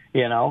margin.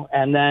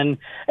 And then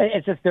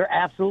it's just they're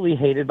absolutely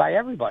hated by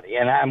everybody.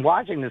 And I'm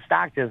watching the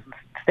stock just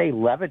stay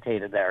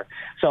levitated there.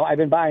 So I've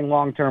been buying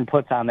long-term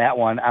puts on that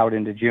one out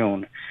into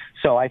June.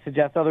 So I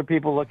suggest other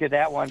people look at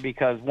that one,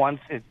 because once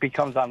it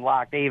becomes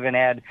unlocked, they even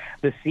had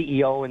the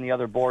CEO and the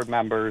other board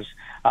members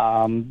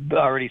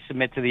already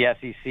submit to the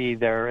SEC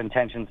their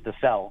intentions to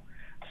sell.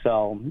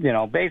 So,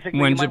 basically...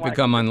 When's it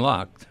become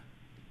unlocked?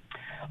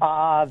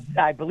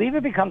 I believe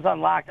it becomes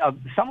unlocked.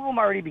 Some of them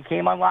already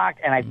became unlocked,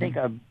 and I think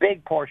a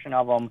big portion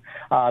of them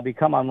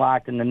become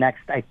unlocked in the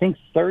next,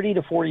 30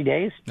 to 40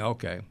 days.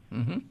 Okay.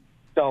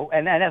 So,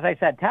 and as I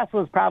said,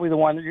 Tesla is probably the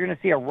one that you're going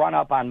to see a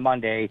run-up on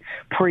Monday,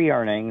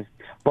 pre-earnings.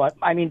 But,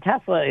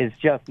 Tesla is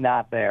just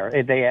not there.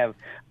 They have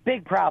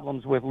big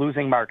problems with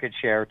losing market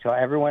share to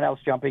everyone else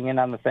jumping in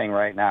on the thing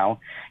right now.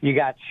 You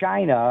got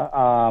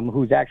China,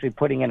 who's actually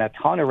putting in a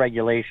ton of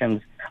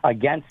regulations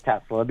against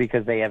Tesla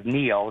because they have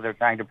NIO. They're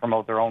trying to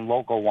promote their own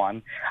local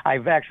one.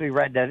 I've actually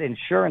read that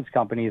insurance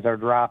companies are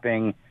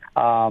dropping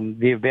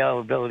the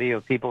availability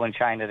of people in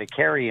China to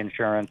carry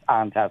insurance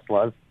on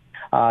Teslas.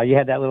 You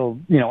had that little,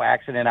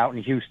 accident out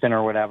in Houston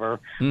or whatever,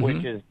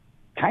 which is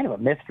kind of a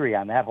mystery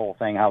on that whole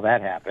thing, how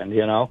that happened,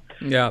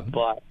 Yeah.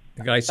 But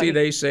I see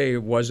they say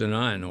it wasn't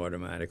on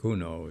automatic. Who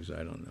knows?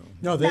 I don't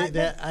know. No,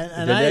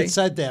 I had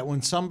said that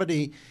when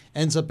somebody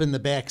ends up in the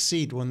back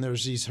seat when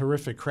there's these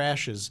horrific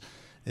crashes,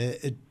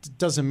 it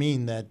doesn't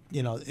mean that,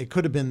 it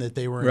could have been that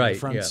they were in the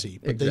front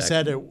seat. But they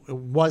said it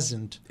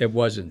wasn't. It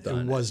wasn't done.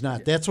 It was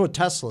not. That's what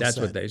Tesla said. That's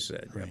what they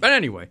said. Right. But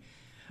anyway.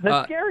 The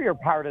scarier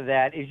part of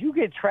that is you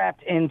get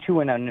trapped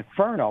into an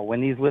inferno when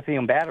these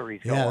lithium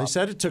batteries go up. Yeah, they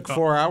said it took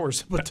 4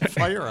 hours to put the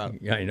fire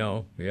out. Yeah, I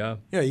know, yeah.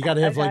 Yeah, you got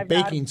to have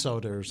baking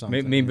soda or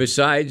something. I mean,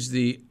 besides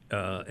the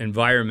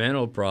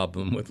environmental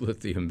problem with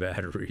lithium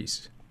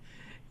batteries,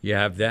 you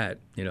have that,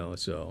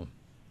 so...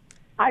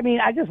 I mean,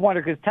 I just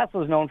wonder, because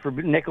Tesla's known for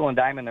nickel and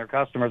diming their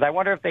customers. I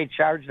wonder if they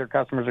charge their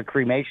customers a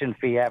cremation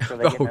fee after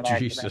they get in an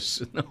accident.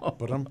 Jesus! No.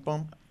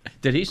 Ba-dum-bum.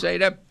 Did he say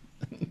that?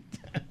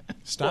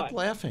 Stop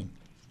laughing.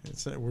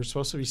 We're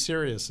supposed to be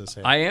serious this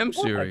I am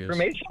serious.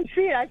 Cremation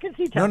fee? I can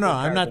see Tesla. No,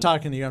 I'm not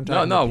talking to you. I'm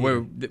talking No,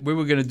 to Peter. we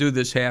were going to do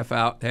this half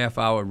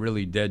hour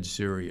really dead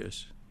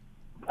serious.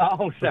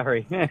 Oh,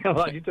 sorry.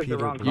 Well, you took the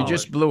wrong call. You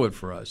just blew it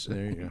for us.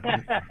 There you go.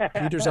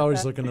 Peter's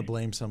always looking to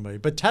blame somebody.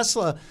 But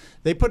Tesla,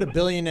 they put $1.5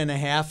 billion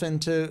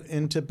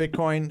into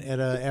Bitcoin at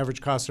an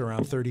average cost of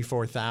around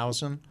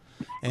 $34,000,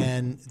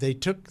 and they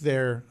took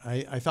their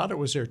I thought it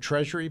was their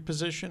treasury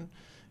position.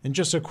 And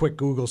just a quick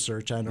Google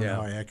search, I don't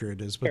know how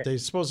accurate it is, but they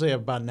supposedly have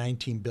about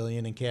 $19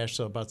 billion in cash,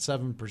 so about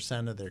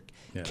 7% of their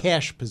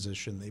cash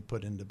position they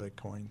put into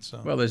Bitcoin.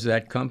 So well, there's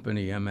that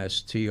company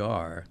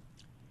MSTR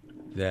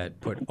that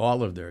put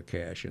all of their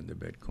cash into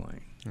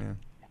Bitcoin. Yeah,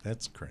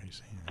 that's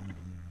crazy.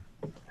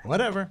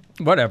 Whatever.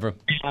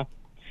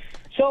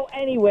 So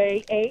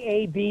anyway,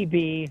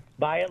 AABB,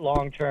 buy it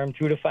long term,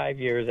 2 to 5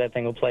 years. That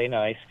thing will play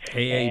nice.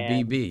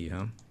 AABB,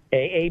 huh?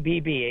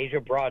 AABB,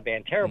 Asia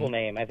Broadband. Terrible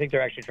name. I think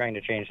they're actually trying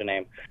to change the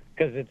name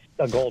because it's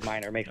a gold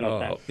miner. It makes no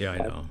sense. Oh, yeah, I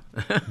know.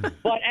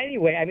 But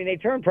anyway, I mean, they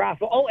turn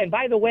profitable. Oh, and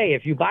by the way,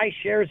 if you buy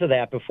shares of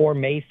that before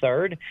May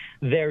 3rd,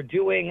 they're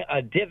doing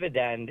a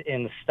dividend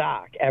in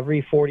stock.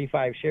 Every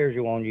 45 shares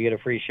you own, you get a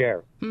free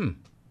share.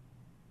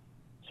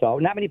 So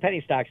not many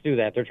penny stocks do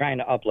that. They're trying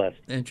to uplist.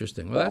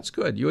 Interesting. Well, that's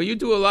good. You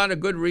do a lot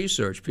of good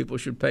research. People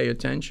should pay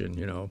attention,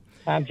 you know.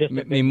 I'm just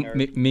a big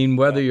nerd. mean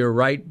whether you're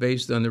right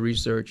based on the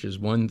research is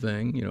one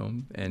thing, you know,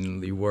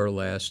 and you were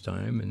last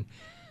time, and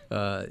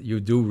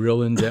you do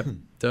real in-depth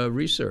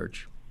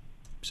research.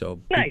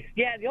 So nice.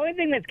 Yeah, the only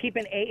thing that's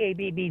keeping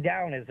AABB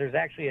down is there's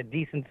actually a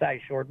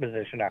decent-sized short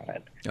position on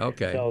it.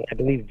 Okay. So I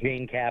believe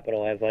Jane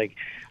Capital has like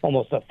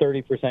almost a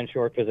 30%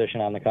 short position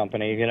on the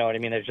company. You know what I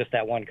mean? There's just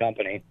that one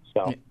company.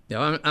 So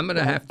yeah, I'm going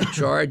to have to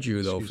charge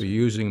you, though, for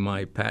using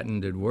my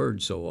patented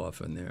word so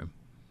often there.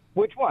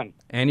 Which one?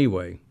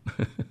 Anyway.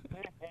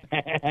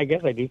 I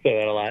guess I do say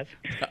that a lot.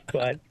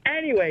 But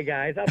anyway,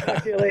 guys, I'll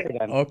talk to you later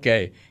then.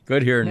 Okay.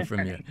 Good hearing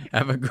from you.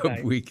 Have a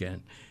good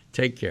weekend.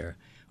 Take care.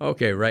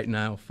 Okay, right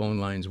now, phone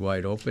lines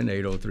wide open,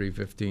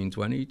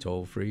 803-1520,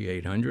 toll free,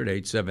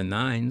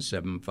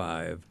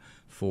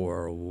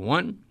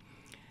 800-879-7541.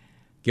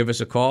 Give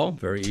us a call.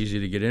 Very easy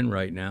to get in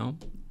right now.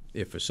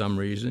 If for some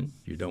reason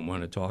you don't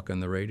want to talk on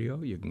the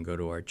radio, you can go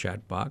to our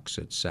chat box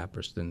at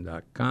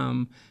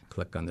saperston.com,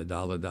 click on the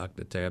Dollar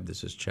Doctor tab.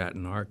 This is Chat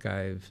and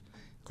Archive.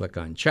 Click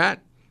on Chat,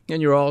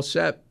 and you're all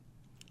set.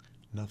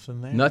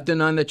 Nothing there.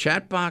 Nothing on the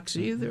chat box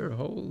either.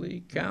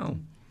 Holy cow.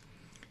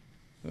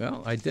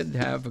 Well, I did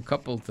have a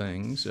couple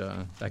things.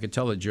 I could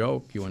tell a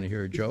joke. You want to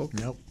hear a joke?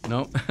 Nope.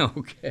 No?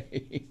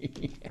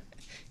 Okay.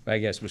 I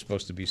guess we're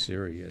supposed to be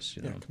serious,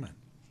 you know. Come on.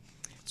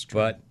 Let's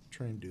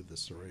try and do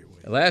this the right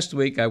way. Last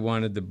week I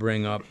wanted to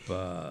bring up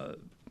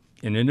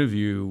an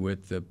interview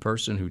with the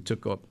person who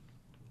took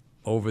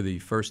over the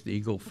First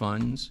Eagle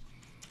funds.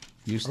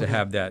 Used to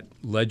have that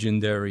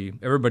legendary,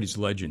 everybody's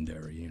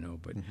legendary, you know,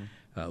 but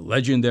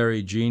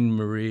legendary Jean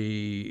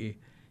Marie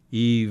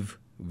Yves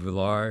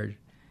Villard.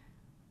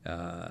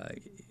 And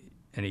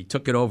he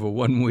took it over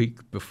 1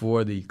 week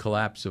before the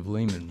collapse of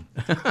Lehman.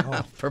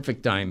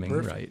 Perfect timing,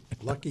 right?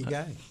 Lucky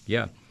guy.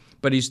 Yeah,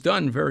 but he's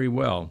done very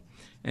well.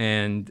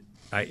 And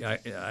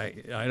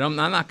I'm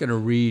not going to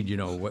read, you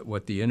know,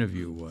 what the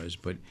interview was,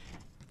 but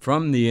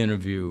from the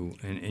interview,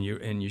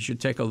 and you should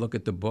take a look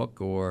at the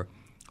book or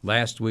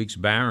last week's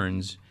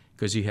Barron's,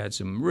 because he had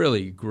some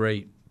really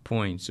great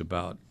points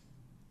about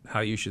how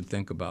you should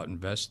think about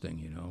investing,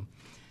 you know.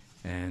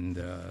 And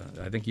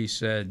I think he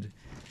said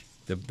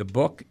the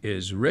book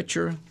is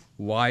Richer,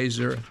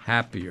 Wiser,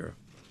 Happier,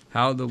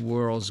 How the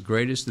World's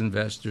Greatest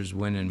Investors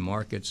Win in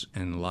Markets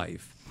and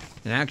Life.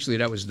 And actually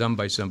that was done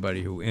by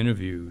somebody who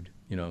interviewed,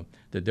 you know,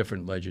 the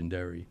different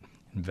legendary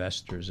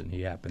investors, and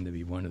he happened to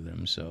be one of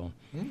them. So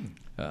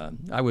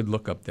I would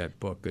look up that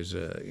book as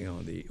you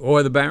know,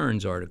 the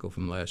Barron's article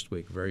from last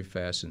week. Very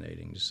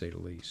fascinating, to say the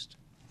least.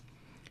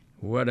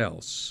 What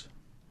else?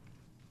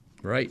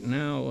 Right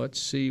now,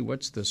 let's see,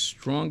 what's the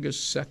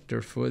strongest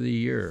sector for the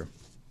year?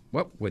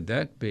 What would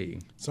that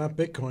be? It's not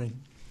Bitcoin.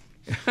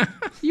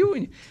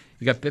 You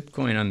got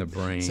Bitcoin on the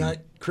brain. It's not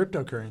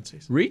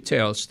cryptocurrencies.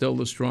 Retail is still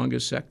the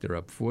strongest sector,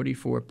 up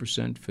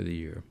 44% for the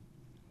year.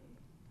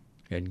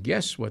 And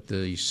guess what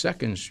the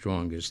second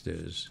strongest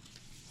is?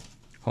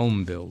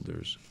 Home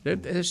builders.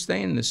 They're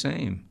staying the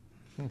same.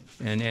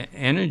 And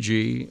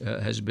energy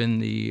has been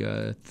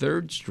the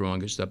third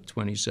strongest, up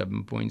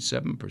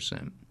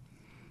 27.7%.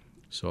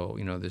 So,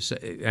 you know, this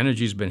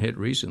energy's been hit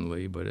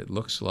recently, but it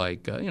looks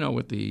like, you know,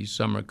 with the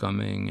summer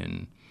coming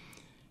and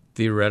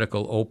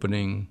theoretical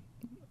opening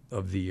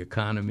of the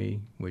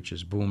economy, which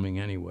is booming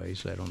anyway,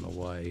 so I don't know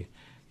why,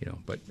 you know,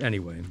 but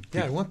anyway.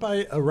 Yeah, I went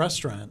by a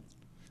restaurant.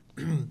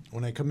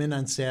 When I come in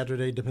on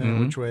Saturday, depending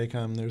on which way I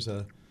come, there's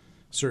a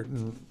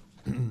certain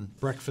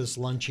breakfast,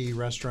 lunchy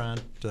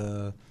restaurant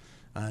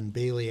on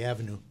Bailey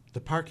Avenue.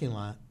 The parking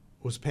lot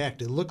was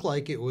packed. It looked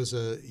like it was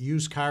a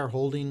used car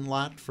holding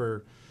lot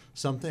for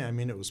something. I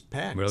mean, it was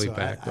packed. Really So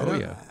packed.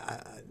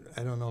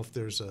 I don't know if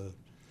there's a,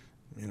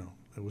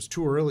 it was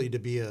too early to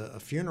be a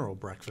funeral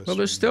breakfast. Well,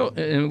 there's still,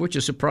 and which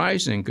is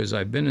surprising because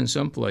I've been in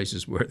some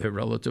places where they're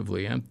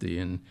relatively empty,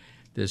 and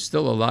there's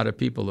still a lot of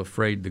people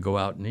afraid to go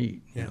out and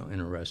eat, in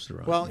a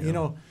restaurant.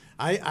 Well,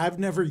 I've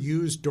never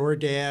used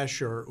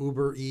DoorDash or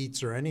Uber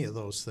Eats or any of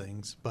those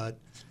things, but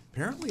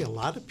apparently a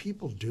lot of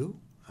people do.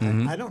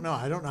 Mm-hmm. I don't know.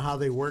 I don't know how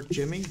they work.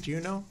 Jimmy, do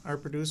you know, our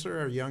producer,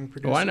 our young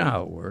producer? Oh, I know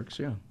how it works,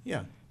 yeah.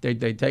 Yeah. They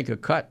take a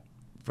cut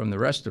from the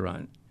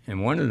restaurant,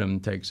 and one of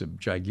them takes a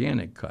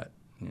gigantic cut,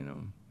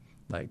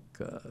 like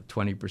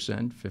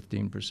 20%,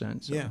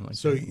 15%, Yeah. like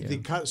So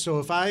that. So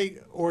if I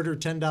order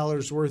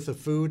 $10 worth of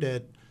food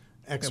at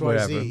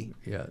XYZ,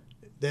 Whatever.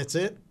 that's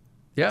it?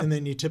 Yeah. And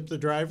then you tip the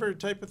driver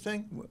type of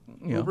thing?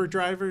 Yeah. Uber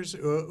drivers,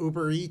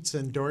 Uber Eats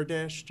and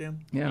DoorDash,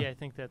 Jim? Yeah. I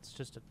think that's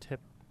just a tip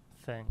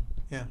thing.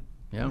 Yeah.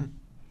 Yeah.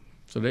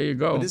 So there you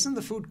go. But isn't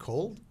the food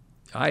cold?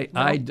 I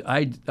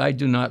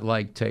do not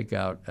like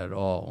takeout at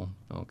all,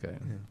 okay,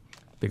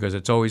 because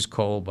it's always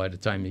cold by the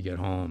time you get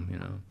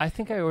home, I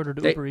think I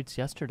ordered Uber Eats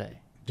yesterday.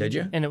 Did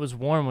you? And it was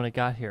warm when it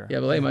got here. Yeah,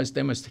 well, they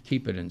must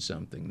keep it in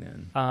something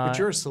then. But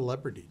you're a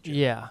celebrity, Jim.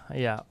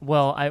 Yeah.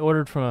 Well, I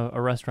ordered from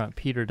a restaurant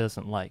Peter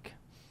doesn't like.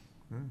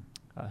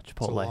 Chipotle. It's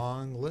a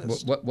long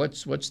list.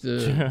 What's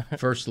the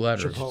first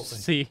letter? Chipotle.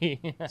 C.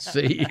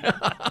 C.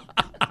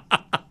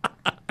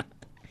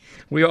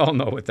 We all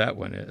know what that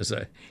one is.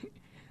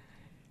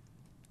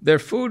 Their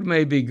food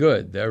may be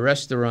good. Their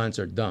restaurants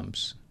are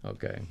dumps.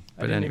 Okay,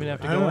 I didn't even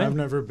have to I go in. I've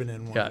never been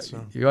in one. Yeah,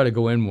 So. you ought to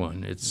go in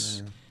one.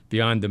 It's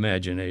beyond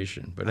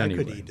imagination. But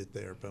anyway, I could eat it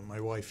there, but my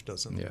wife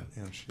doesn't. Yeah.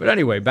 She, But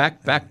anyway,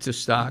 back to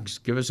stocks.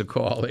 Give us a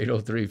call,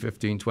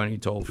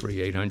 803-1520, toll free,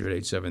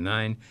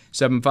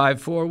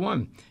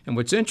 800-879-7541. And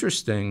what's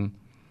interesting,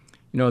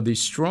 the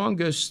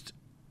strongest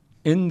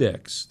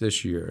index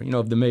this year,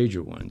 of the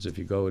major ones, if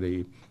you go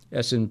to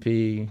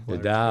S&P, the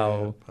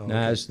Dow,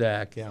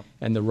 NASDAQ,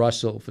 and the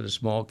Russell for the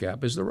small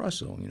cap is the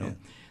Russell,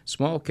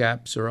 Small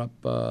caps are up,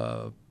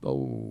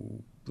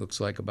 looks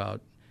like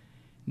about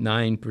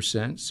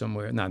 9%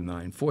 somewhere, not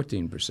 9,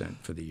 14%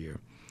 for the year.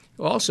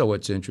 Also,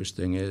 what's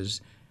interesting is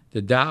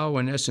the Dow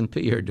and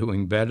S&P are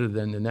doing better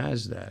than the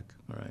NASDAQ,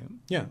 all right?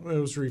 Yeah, it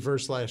was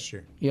reversed last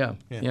year. Yeah.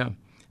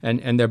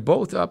 And they're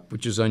both up,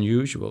 which is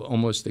unusual,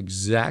 almost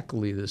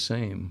exactly the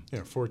same.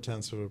 Yeah,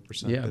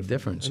 0.4%. Yeah,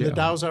 difference. And the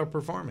Dow's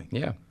outperforming.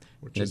 Yeah.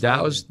 Which The is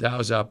Dow's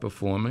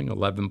outperforming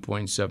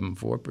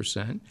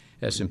 11.74%,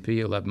 S&P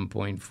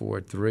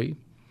 11.43%,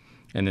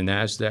 and the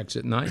NASDAQ's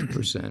at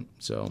 9%.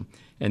 So,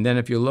 and then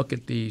if you look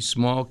at the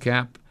small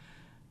cap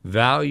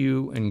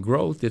value and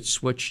growth, it's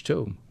switched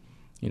too.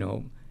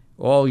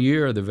 All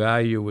year the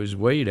value was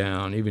way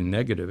down, even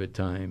negative at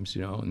times.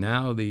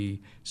 Now the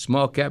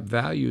small cap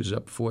value is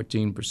up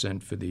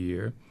 14% for the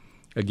year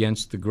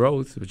against the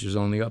growth, which is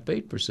only up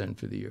 8%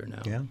 for the year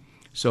now. Yeah.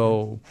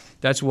 So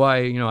that's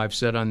why, I've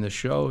said on the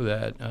show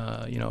that,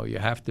 you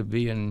have to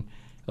be in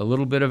a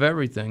little bit of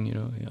everything,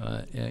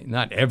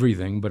 not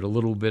everything, but a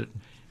little bit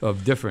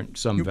of different,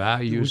 some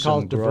value, we call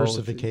some it growth.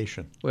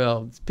 diversification.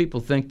 Well, people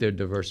think they're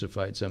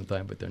diversified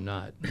sometimes, but they're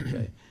not.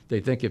 Okay?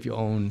 They think if you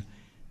own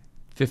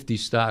 50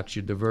 stocks,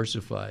 you're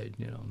diversified,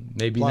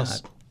 maybe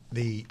Plus, not.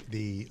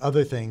 The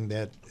other thing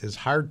that is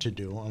hard to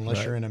do,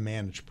 unless you're in a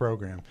managed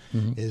program,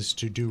 Mm-hmm. is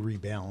to do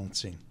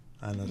rebalancing.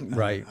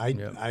 Right,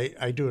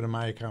 I do it in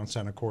my accounts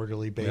on a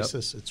quarterly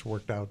basis. It's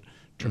worked out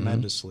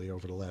tremendously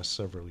over the last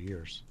several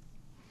years.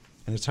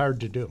 And it's hard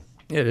to do.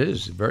 It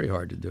is very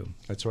hard to do.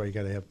 That's why you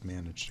got to have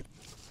managed.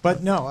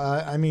 But no,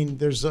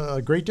 there's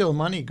a great deal of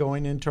money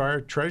going into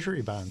our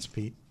treasury bonds,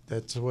 Pete.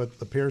 That's what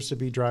appears to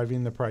be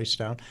driving the price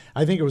down.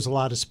 I think it was a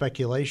lot of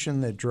speculation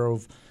that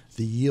drove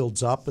the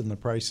yields up and the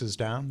prices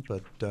down,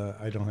 but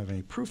I don't have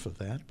any proof of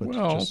that. But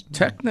Well,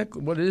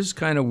 technically, what is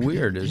kind of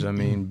weird is,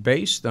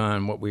 based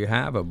on what we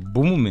have, a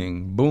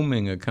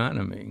booming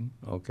economy,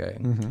 okay,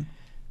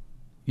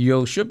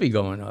 yield should be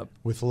going up.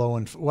 with low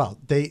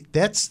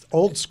that's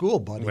old school,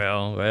 buddy.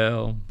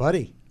 Well.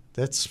 Buddy,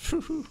 that's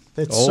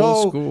Old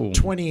so school.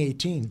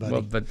 2018, buddy.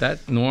 Well, but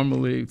that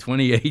normally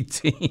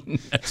 2018.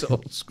 That's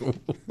old school.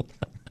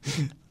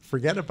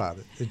 Forget about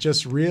it. It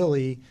just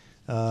really,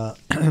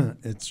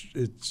 it's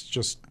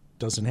just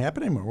doesn't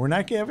happen anymore. We're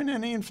not having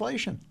any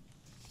inflation.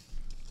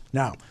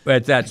 Now,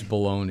 But that's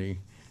baloney.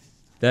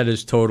 That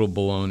is total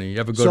baloney. You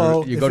ever go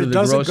So to you if go to it the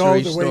doesn't go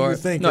grocery the way store? you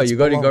think, No, it's you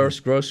go to the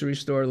baloney. grocery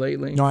store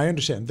lately. no, I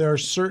understand. There are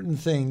certain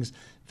things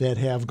that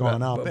have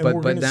gone up, and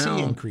we're going to see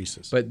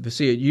increases. But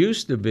see, it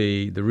used to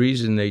be the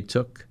reason they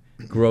took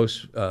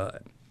gross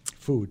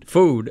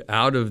food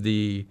out of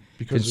the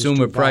Because it was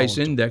consumer too price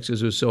volatile. index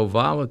because it was so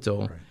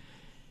volatile. Right.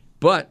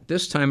 But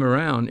this time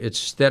around, it's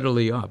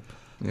steadily up,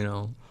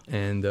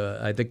 and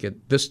I think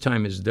this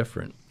time is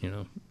different,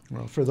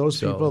 Well, for those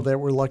So- people that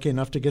were lucky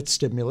enough to get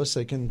stimulus,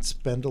 they can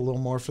spend a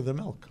little more for the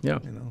milk. Yeah.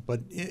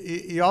 But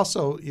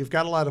you've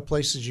got a lot of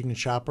places you can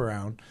shop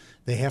around.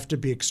 They have to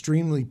be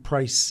extremely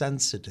price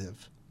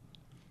sensitive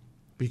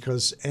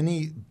because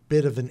any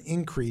bit of an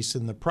increase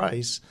in the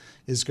price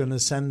is going to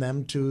send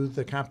them to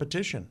the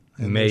competition.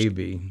 And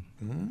Maybe.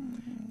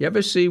 You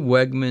ever see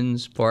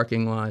Wegmans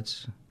parking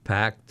lots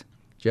packed?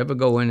 Do you ever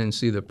go in and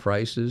see the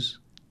prices?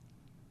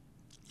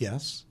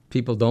 yes,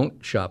 People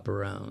don't shop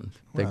around.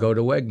 They Well, go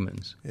to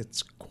Wegmans.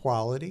 it's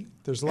quality.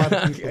 There's a lot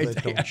of people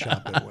that don't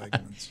shop at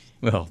Wegmans.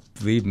 Well,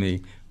 believe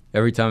me,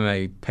 every time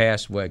I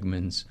pass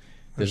Wegmans,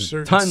 there's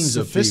certain tons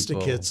of people.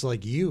 sophisticates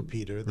like you,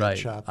 Peter, that Right.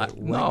 shop at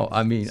Wegmans. No,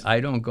 I mean, I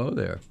don't go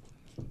there.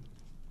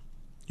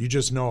 You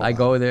just know. I about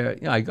go there.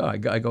 Yeah, I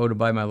go to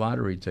buy my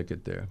lottery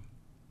ticket there,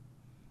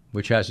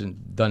 which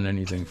hasn't done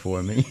anything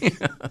for me.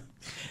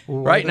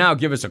 Well, Right now,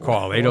 give us a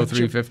call, why don't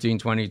you-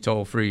 803-1520,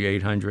 toll free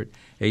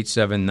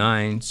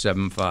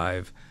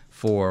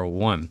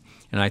 800-879-7541.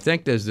 And I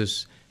think there's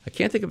this, I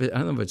can't think of it, I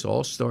don't know if it's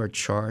All Star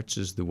Charts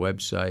is the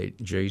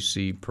website,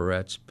 J.C.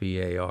 Peretz,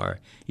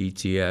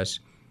 P-A-R-E-T-S,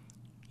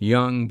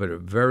 young but a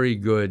very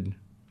good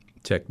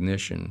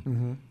technician.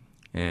 Mm-hmm.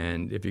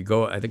 And if you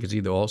go, I think it's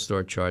either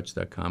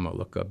allstarcharts.com or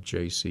look up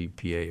J.C.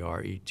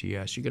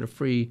 P-A-R-E-T-S. You get a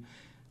free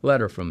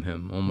letter from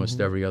him almost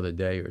Mm-hmm. every other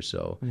day or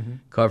so,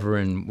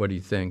 covering what he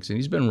thinks. And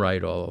he's been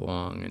right all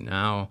along. And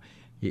now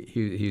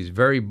he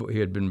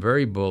had been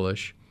very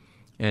bullish.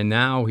 And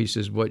now he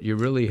says what you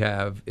really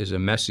have is a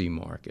messy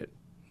market.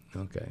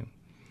 Okay.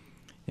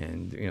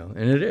 And,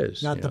 and it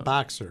is. Not you the know.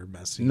 boxer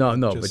messy. No,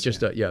 but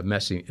just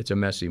messy. It's a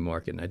messy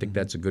market, and I think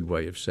that's a good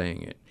way of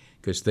saying it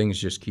because things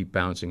just keep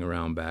bouncing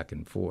around back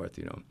and forth,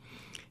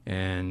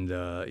 And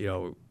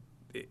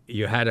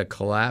you had a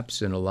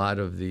collapse in a lot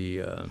of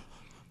the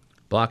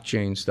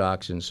blockchain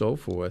stocks and so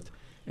forth,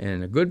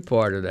 and a good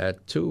part of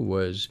that too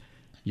was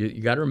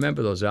you got to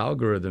remember those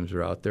algorithms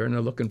are out there and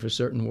they're looking for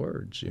certain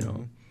words,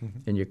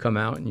 and you come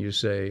out and you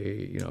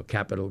say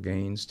capital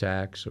gains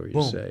tax, or you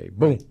Boom. say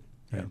boom. Right.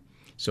 Yeah.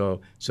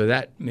 So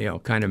that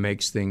kind of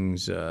makes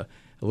things a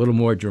little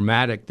more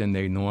dramatic than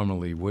they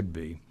normally would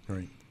be.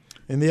 Right.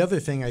 And the other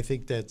thing I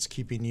think that's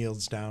keeping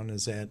yields down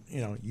is that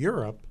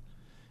Europe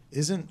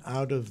isn't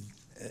out of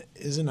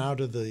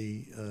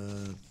the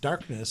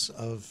darkness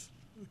of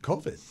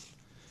COVID.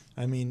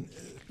 I mean,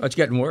 It's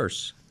getting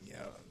worse.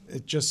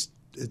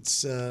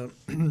 it's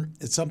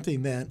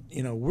something that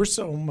we're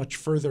so much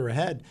further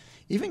ahead.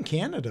 Even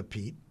Canada,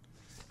 Pete.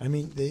 I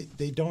mean,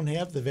 they don't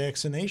have the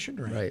vaccination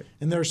rate. Right.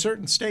 And there are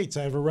certain states.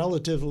 I have a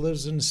relative who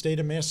lives in the state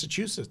of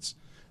Massachusetts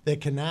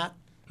that cannot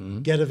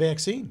get a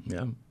vaccine.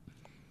 Yeah.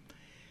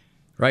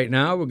 Right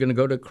now, we're going to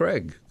go to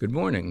Craig. Good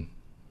morning.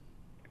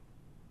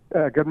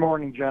 Good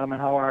morning, gentlemen.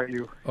 How are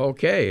you?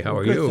 Okay. How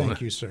are Good, you?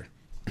 Thank you, sir.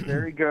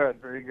 Very good,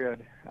 very good.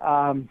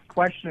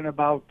 Question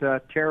about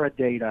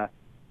Teradata,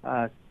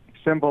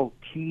 symbol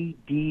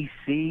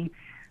TDC.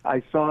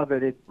 I saw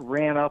that it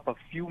ran up a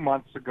few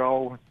months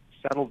ago,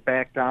 settled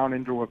back down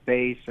into a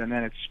base, and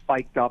then it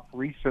spiked up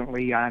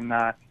recently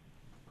on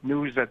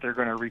news that they're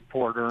going to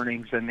report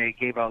earnings, and they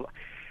gave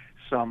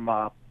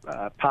some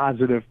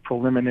positive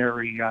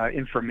preliminary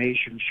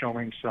information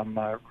showing some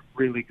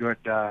really good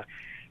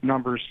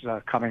numbers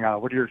coming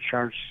out. What do your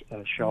charts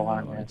show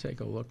on Let me that?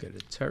 take a look at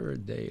it.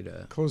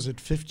 Teradata. Close at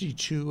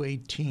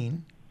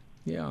 52.18.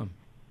 Yeah.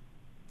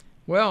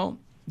 Well,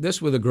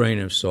 this with a grain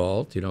of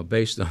salt,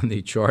 based on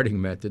the charting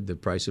method, the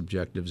price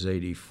objective is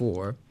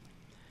 84.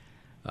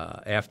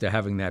 After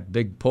having that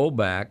big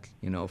pullback,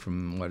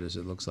 from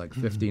looks like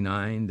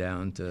 59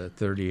 down to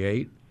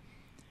 38.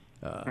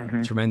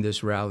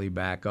 Tremendous rally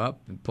back up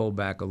and pulled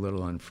back a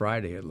little on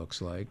Friday, it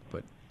looks like,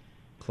 but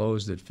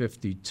closed at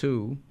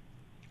 52.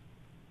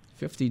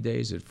 50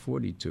 days at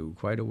 42,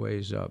 quite a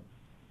ways up.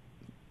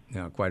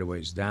 Now, quite a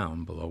ways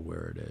down below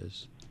where it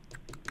is.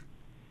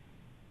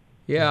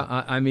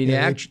 Yeah, I mean,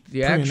 Yeah,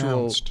 the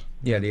actual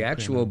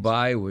pre-announced.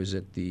 buy was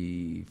at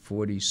the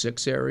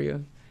 46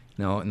 area.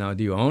 Now,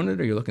 do you own it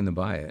or are you looking to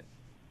buy it?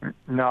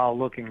 No,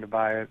 looking to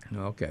buy it.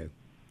 Okay.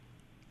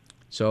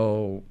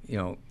 So,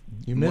 You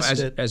missed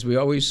it. as we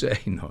always say,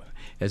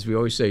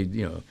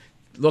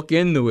 look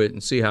into it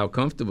and see how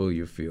comfortable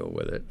you feel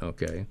with it,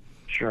 okay?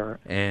 Sure.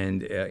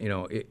 And,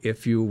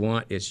 if you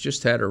want, it's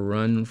just had a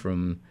run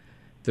from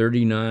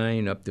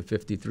 39 up to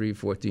 53,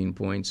 14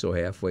 points, so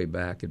halfway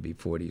back it'd be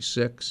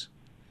 46.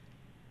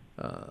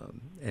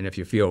 And if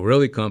you feel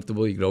really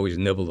comfortable, you could always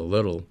nibble a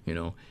little,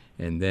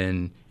 and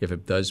then if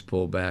it does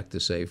pull back to,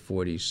 say,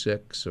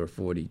 46 or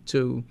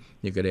 42,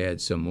 you could add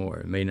some more.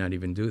 It may not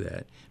even do that.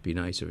 It'd be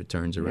nice if it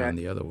turns around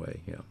the other way,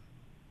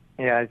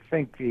 Yeah, I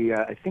think the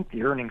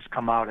earnings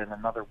come out in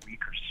another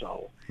week or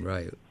so.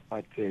 Right.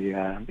 But they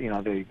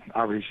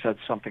already said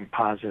something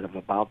positive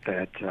about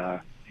that.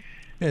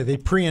 Yeah, they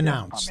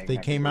pre-announced. Yeah, They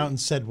came out maybe. and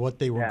said what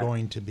they were Yeah.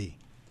 going to be.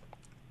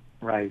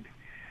 Right.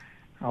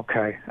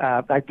 Okay.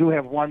 I do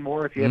have one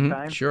more if you have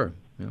time. Sure.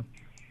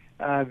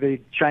 Yeah. The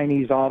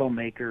Chinese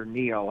automaker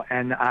NIO,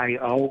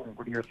 N-I-O.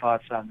 What are your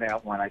thoughts on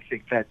that one? I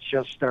think that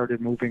just started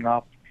moving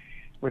up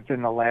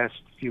within the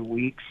last few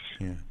weeks.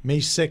 Yeah. May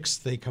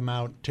 6th, they come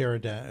out.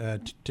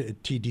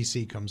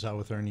 TDC comes out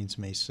with earnings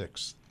May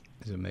 6th.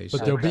 It's amazing.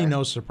 But there'll be Okay.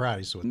 no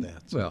surprise with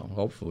that. So. Well,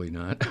 hopefully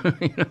not.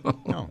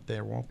 No,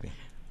 there won't be.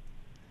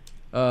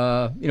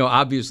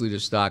 Obviously the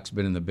stock's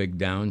been in the big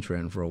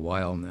downtrend for a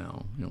while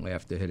now,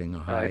 after hitting a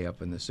high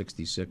up in the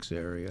 66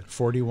 area.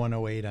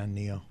 4108 on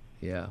NEO.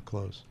 Yeah.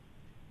 Close.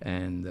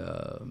 And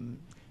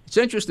it's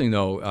interesting,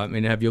 though. I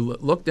mean, have you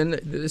looked in?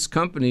 This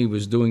company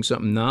was doing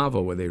something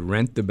novel where they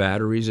rent the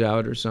batteries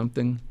out or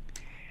something.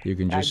 You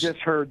can just. I just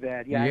heard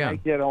that. Yeah. I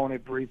did own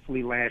it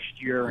briefly last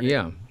year.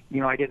 And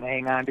I didn't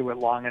hang on to it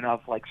long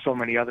enough, like so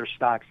many other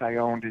stocks I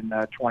owned in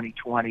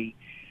 2020.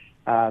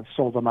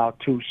 Sold them out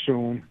too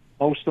soon.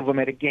 Most of them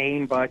at a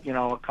gain, but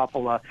a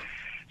couple of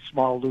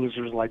small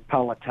losers like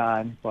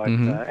Peloton. But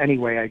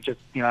anyway, I just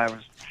I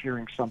was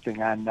hearing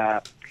something on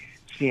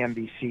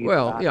CNBC.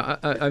 Well,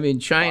 I mean,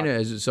 China,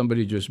 as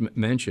somebody just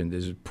mentioned,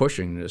 is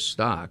pushing this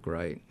stock,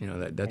 right?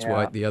 That's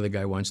why the other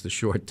guy wants to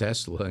short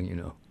Tesla.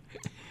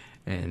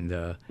 And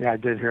I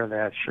did hear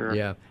that. Sure.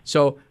 Yeah.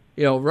 So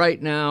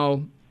right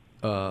now,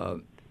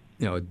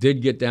 it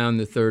did get down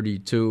to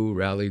 32,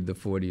 rallied to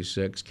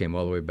 46, came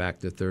all the way back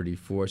to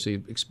 34. So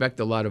you expect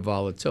a lot of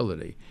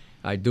volatility.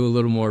 I do a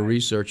little more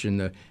research,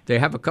 and they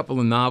have a couple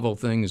of novel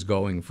things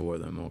going for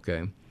them,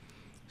 okay?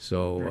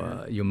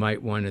 So you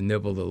might want to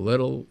nibble a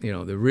little.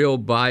 The real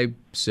buy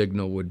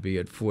signal would be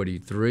at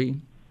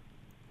 43.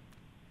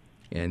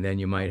 And then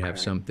you might have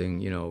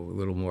something, a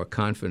little more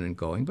confident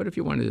going. But if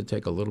you wanted to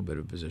take a little bit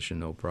of position,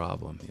 no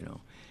problem,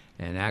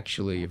 And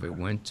actually, if it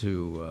went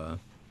to...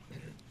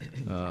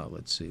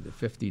 let's see, the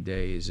 50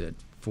 days at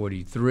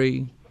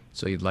 43,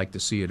 so you'd like to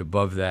see it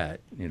above that,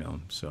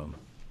 so.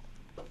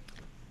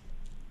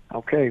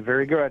 Okay,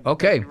 very good.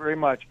 Okay. Thank you very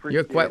much. Appreciate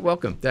You're quite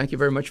welcome. Thank you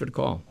very much for the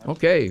call.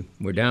 Okay,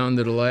 we're down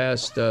to the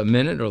last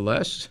minute or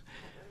less.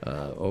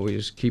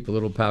 Always keep a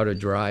little powder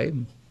dry.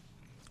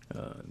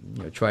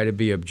 Try to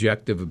be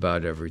objective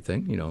about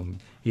everything.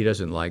 He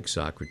doesn't like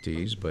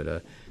Socrates,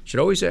 but should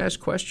always ask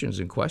questions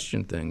and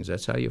question things.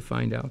 That's how you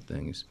find out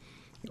things.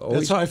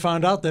 That's how I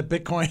found out that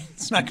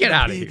Bitcoin's not going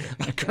to be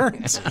a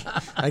currency.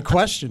 I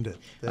questioned it.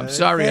 I'm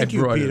sorry I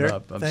brought Peter. it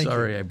up.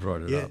 I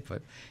brought it up.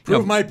 But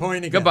prove my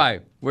point again. Goodbye.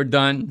 We're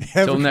done.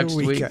 Till next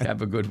week. weekend.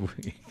 Have a good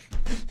week.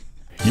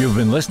 You've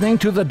been listening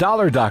to The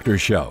Dollar Doctor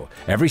Show.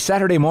 Every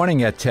Saturday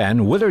morning at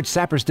 10, Willard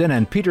Saperston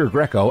and Peter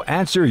Greco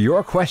answer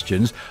your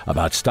questions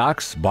about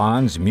stocks,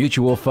 bonds,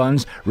 mutual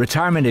funds,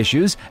 retirement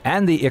issues,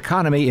 and the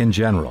economy in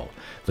general.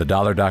 The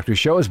Dollar Doctor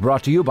Show is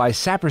brought to you by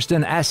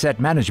Saperston Asset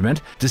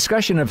Management.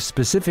 Discussion of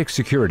specific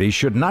securities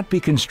should not be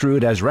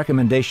construed as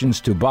recommendations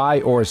to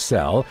buy or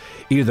sell,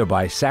 either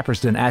by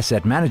Saperston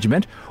Asset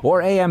Management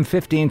or AM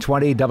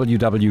 1520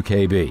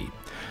 WWKB.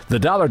 The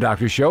Dollar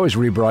Doctor Show is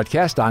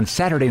rebroadcast on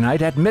Saturday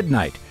night at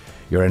midnight.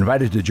 You're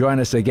invited to join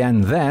us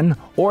again then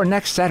or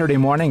next Saturday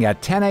morning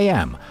at 10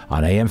 a.m.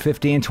 on AM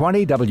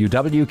 1520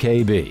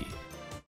 WWKB.